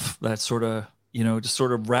interestingly enough, that sort of, to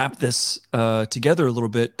sort of wrap this together a little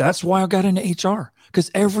bit, that's why I got into HR,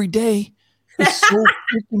 because every day is so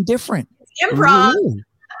freaking different. It's improv.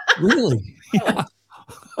 Really. Yeah.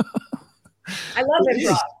 I love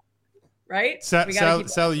improv. Right?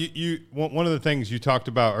 Sally, you one of the things you talked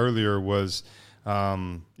about earlier was,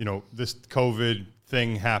 this COVID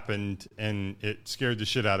thing happened and it scared the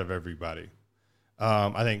shit out of everybody.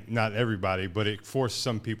 I think not everybody, but it forced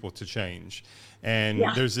some people to change. And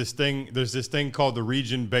there's this thing called the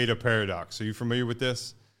region beta paradox. Are you familiar with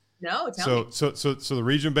this? No, tell me. So the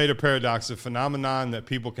region beta paradox is a phenomenon that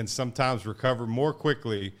people can sometimes recover more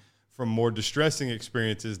quickly from more distressing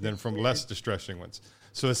experiences than from less distressing ones.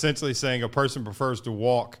 So essentially saying a person prefers to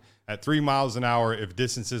walk at 3 miles an hour if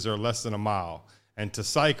distances are less than a mile, and to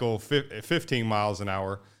cycle 15 miles an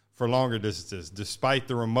hour for longer distances. Despite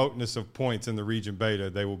the remoteness of points in the region beta,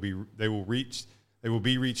 they will be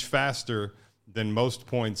reached faster than most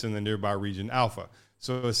points in the nearby region alpha.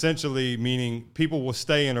 So essentially meaning people will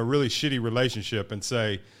stay in a really shitty relationship and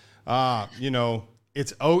say,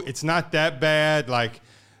 it's not that bad. Like,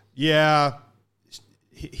 yeah,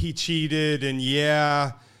 he cheated, and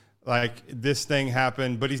like this thing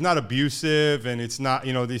happened, but he's not abusive, and it's not,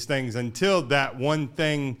 these things, until that one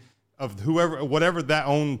thing of whatever that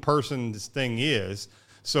own person's thing is.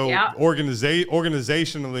 So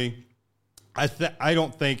organizationally, I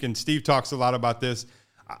don't think, and Steve talks a lot about this,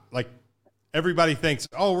 like everybody thinks,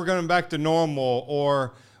 oh, we're going back to normal,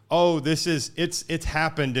 or, oh, it's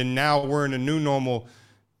happened and now we're in a new normal.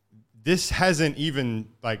 This hasn't even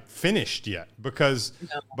like finished yet because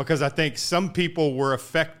I think some people were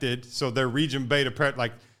affected. So their region beta,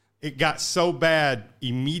 like it got so bad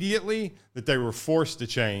immediately that they were forced to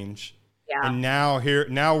change. Yeah. And now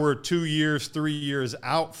we're 2 years, 3 years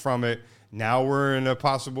out from it. Now we're in a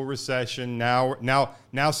possible recession. Now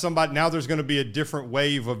there's going to be a different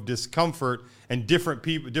wave of discomfort, and different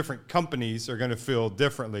people, different companies are going to feel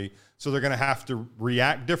differently. So they're going to have to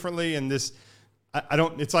react differently. And this, I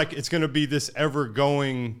don't, it's like, it's going to be this ever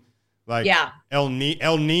going, like El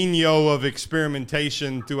Nino of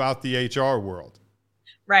experimentation throughout the HR world.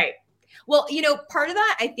 Right. Well, part of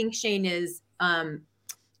that, I think, Shane, is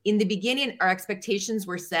in the beginning, our expectations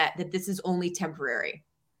were set that this is only temporary.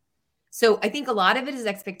 So I think a lot of it is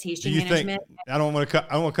expectation management. I don't want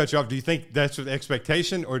to cut you off. Do you think that's the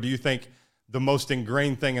expectation, or do you think the most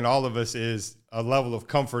ingrained thing in all of us is a level of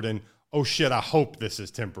comfort in, oh shit, I hope this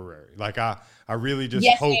is temporary. Like I really just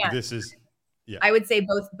hope this is. Yeah. I would say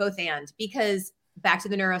both and, because back to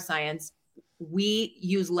the neuroscience, we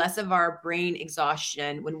use less of our brain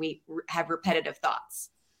exhaustion when we have repetitive thoughts.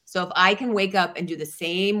 So if I can wake up and do the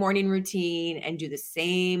same morning routine and do the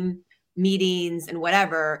same meetings and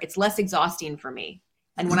whatever, it's less exhausting for me.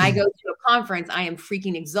 And when I go to a conference, I am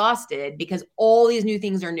freaking exhausted because all these new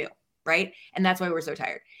things are new, right? And that's why we're so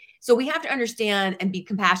tired. So we have to understand and be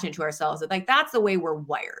compassionate to ourselves that, like, that's the way we're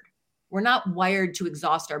wired. We're not wired to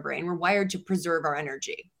exhaust our brain. We're wired to preserve our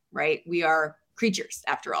energy, right? We are creatures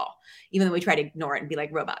after all, even though we try to ignore it and be like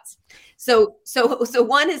robots. So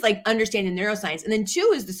one is like understanding neuroscience. And then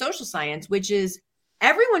two is the social science, which is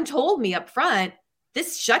everyone told me up front,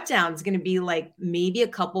 this shutdown is going to be like maybe a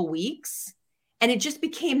couple weeks. And it just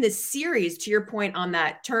became this series, to your point on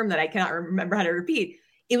that term that I cannot remember how to repeat.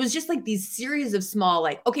 It was just like these series of small,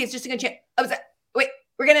 like, okay, it's just going to change. Wait,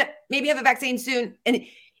 we're going to maybe have a vaccine soon. And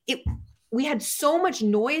we had so much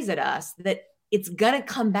noise at us that it's going to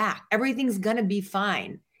come back. Everything's going to be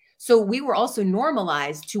fine. So we were also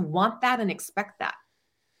normalized to want that and expect that.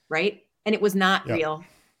 Right. And it was not real.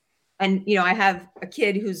 And, I have a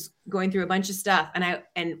kid who's going through a bunch of stuff. And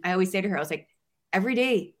I always say to her, I was like, every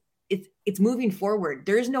day it's moving forward.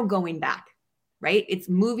 There is no going back, right? It's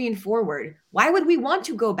moving forward. Why would we want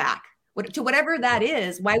to go back to whatever that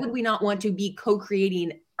is? Why would we not want to be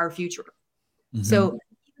co-creating our future? Mm-hmm. So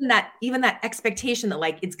even that expectation that,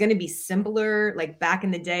 like, it's going to be simpler, like back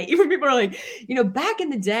in the day, even people are like, back in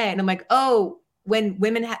the day. And I'm like, oh, when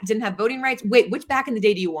women didn't have voting rights. Wait, which back in the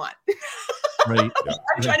day do you want? Right.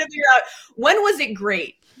 I'm trying to figure out, when was it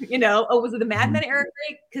great? Was it the Mad Men era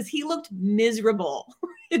great? Because he looked miserable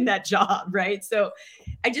in that job, right? So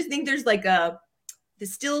I just think there's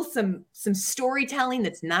there's still some storytelling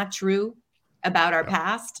that's not true about our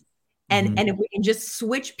past. And if we can just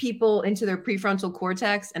switch people into their prefrontal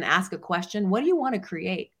cortex and ask a question, what do you want to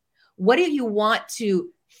create? What do you want to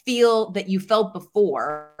feel that you felt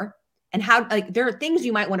before? And how, there are things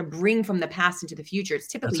you might want to bring from the past into the future. It's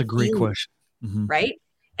typically that's a great question. Right?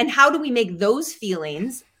 And how do we make those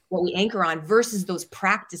feelings what we anchor on versus those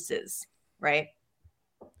practices, right?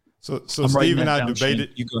 So Steve and I debated.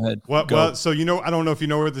 Shane. You go ahead. Well, so I don't know if you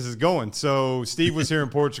know where this is going. So Steve was here in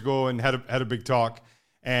Portugal and had a big talk,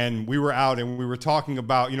 and we were out and we were talking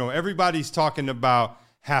about, everybody's talking about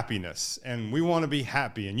happiness, and we want to be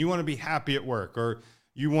happy, and you want to be happy at work, or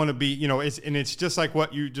you want to be, it's just like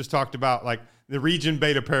what you just talked about, like the region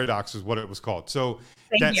beta paradox is what it was called. So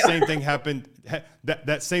same thing happened.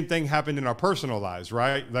 That same thing happened in our personal lives,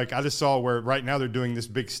 right? Like I just saw where right now they're doing this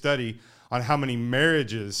big study on how many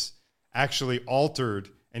marriages actually altered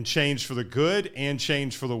and changed for the good and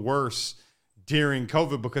changed for the worse during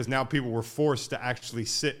COVID, because now people were forced to actually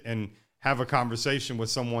sit and have a conversation with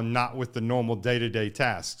someone, not with the normal day-to-day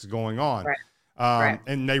tasks going on. Right.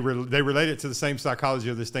 And they relate it to the same psychology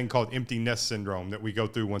of this thing called empty nest syndrome that we go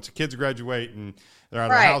through once the kids graduate and they're out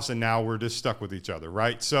of the house, and now we're just stuck with each other,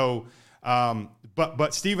 right? So,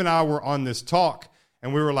 but Steve and I were on this talk,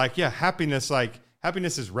 and we were like, yeah, happiness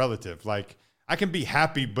is relative. Like I can be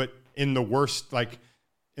happy, but in the worst, like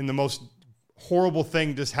in the most horrible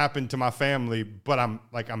thing just happened to my family, but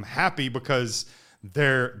I'm happy because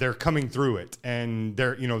they're coming through it, and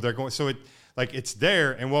they're going, so it's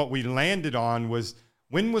there. And what we landed on was,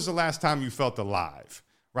 when was the last time you felt alive,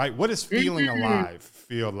 right? What does feeling alive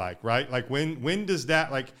feel like, right? Like when does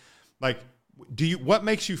that, what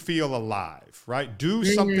makes you feel alive, right? Do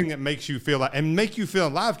something that makes you feel like, and make you feel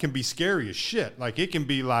alive can be scary as shit. Like it can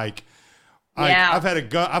be like, I've had a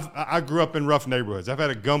gun. I grew up in rough neighborhoods. I've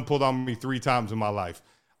had a gun pulled on me 3 times in my life.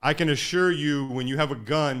 I can assure you, when you have a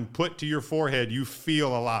gun put to your forehead, you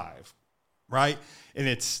feel alive, right? And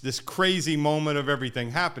it's this crazy moment of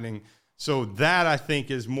everything happening. So that, I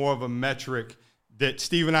think, is more of a metric that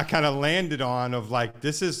Steve and I kind of landed on, of like,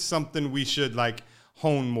 this is something we should like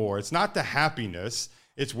hone more. It's not the happiness.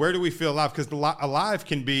 It's where do we feel alive? Because alive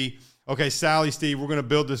can be, okay, Sally, Steve, we're going to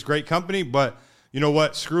build this great company, but you know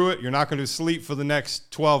what? Screw it. You're not going to sleep for the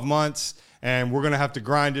next 12 months. And we're going to have to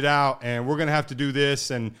grind it out, and we're going to have to do this,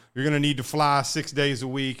 and you're going to need to fly 6 days a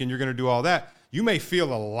week, and you're going to do all that. you may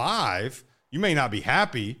feel alive. You may not be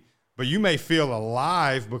happy, but you may feel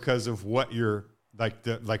alive because of what you're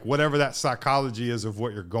like whatever that psychology is of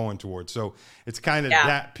what you're going towards. So it's kind of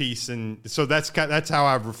that piece. And so that's how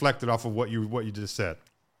I've reflected off of what you just said.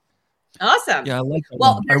 Awesome. Yeah, I like that.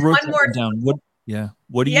 Well, I wrote one more down.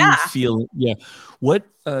 What do you feel? Yeah. What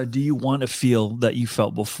do you want to feel that you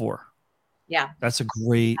felt before? Yeah. That's a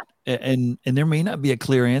great, and there may not be a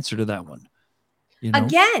clear answer to that one. You know?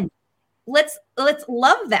 Again, let's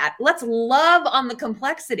love that. Let's love on the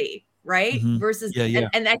complexity, right? Mm-hmm. Versus, yeah.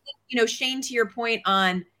 And I think, Shane, to your point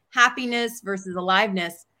on happiness versus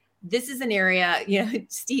aliveness, this is an area,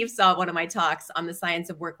 Steve saw one of my talks on the science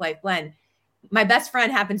of work-life blend. My best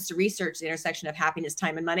friend happens to research the intersection of happiness,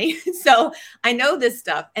 time, and money. So I know this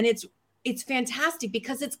stuff, and it's fantastic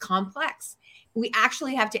because it's complex. We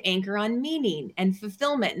actually have to anchor on meaning and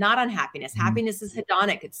fulfillment, not on happiness. Mm-hmm. Happiness is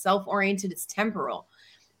hedonic. It's self-oriented. It's temporal.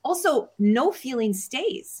 Also, no feeling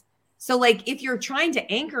stays. So like if you're trying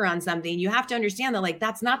to anchor on something, you have to understand that like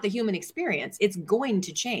that's not the human experience. It's going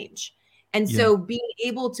to change. And so being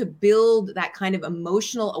able to build that kind of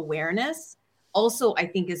emotional awareness also, I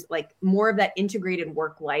think, is like more of that integrated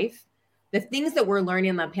work life. The things that we're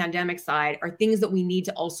learning on the pandemic side are things that we need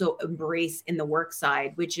to also embrace in the work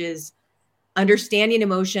side, which is understanding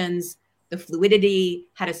emotions, the fluidity,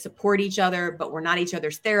 how to support each other, but we're not each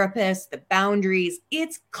other's therapists, the boundaries.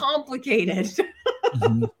 It's complicated.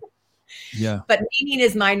 Mm-hmm. Yeah. But meaning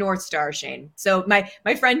is my North Star, Shane. So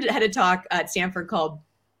my friend had a talk at Stanford called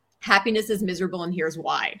Happiness is Miserable and Here's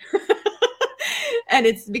Why. And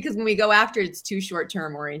it's because when we go after it, it's too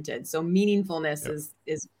short-term oriented. So meaningfulness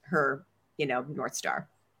is her, North Star.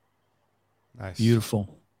 Nice.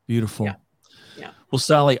 Beautiful. Yeah. Well,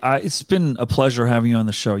 Sally, it's been a pleasure having you on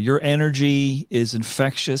the show. Your energy is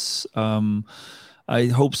infectious. I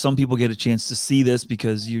hope some people get a chance to see this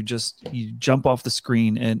because you jump off the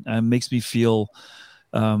screen and it makes me feel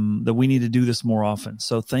that we need to do this more often.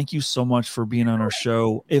 So thank you so much for being on our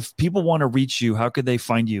show. If people want to reach you, how could they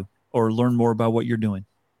find you or learn more about what you're doing?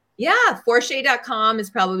 Yeah, forshay.com is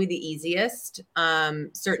probably the easiest.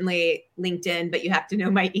 Certainly LinkedIn, but you have to know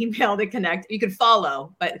my email to connect. You could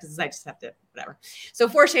follow, but because I just have to, whatever. So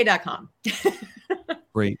forshay.com.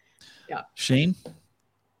 Great. Yeah. Shane?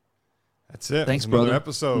 That's it. Thanks, another brother.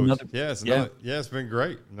 episode. It's been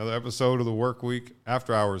great. Another episode of the Work Week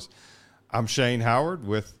After Hours. I'm Shane Howard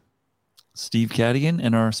with Steve Cadigan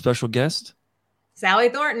and our special guest, Sally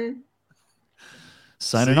Thornton.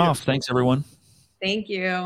 Signing off. Thanks, everyone. Thank you.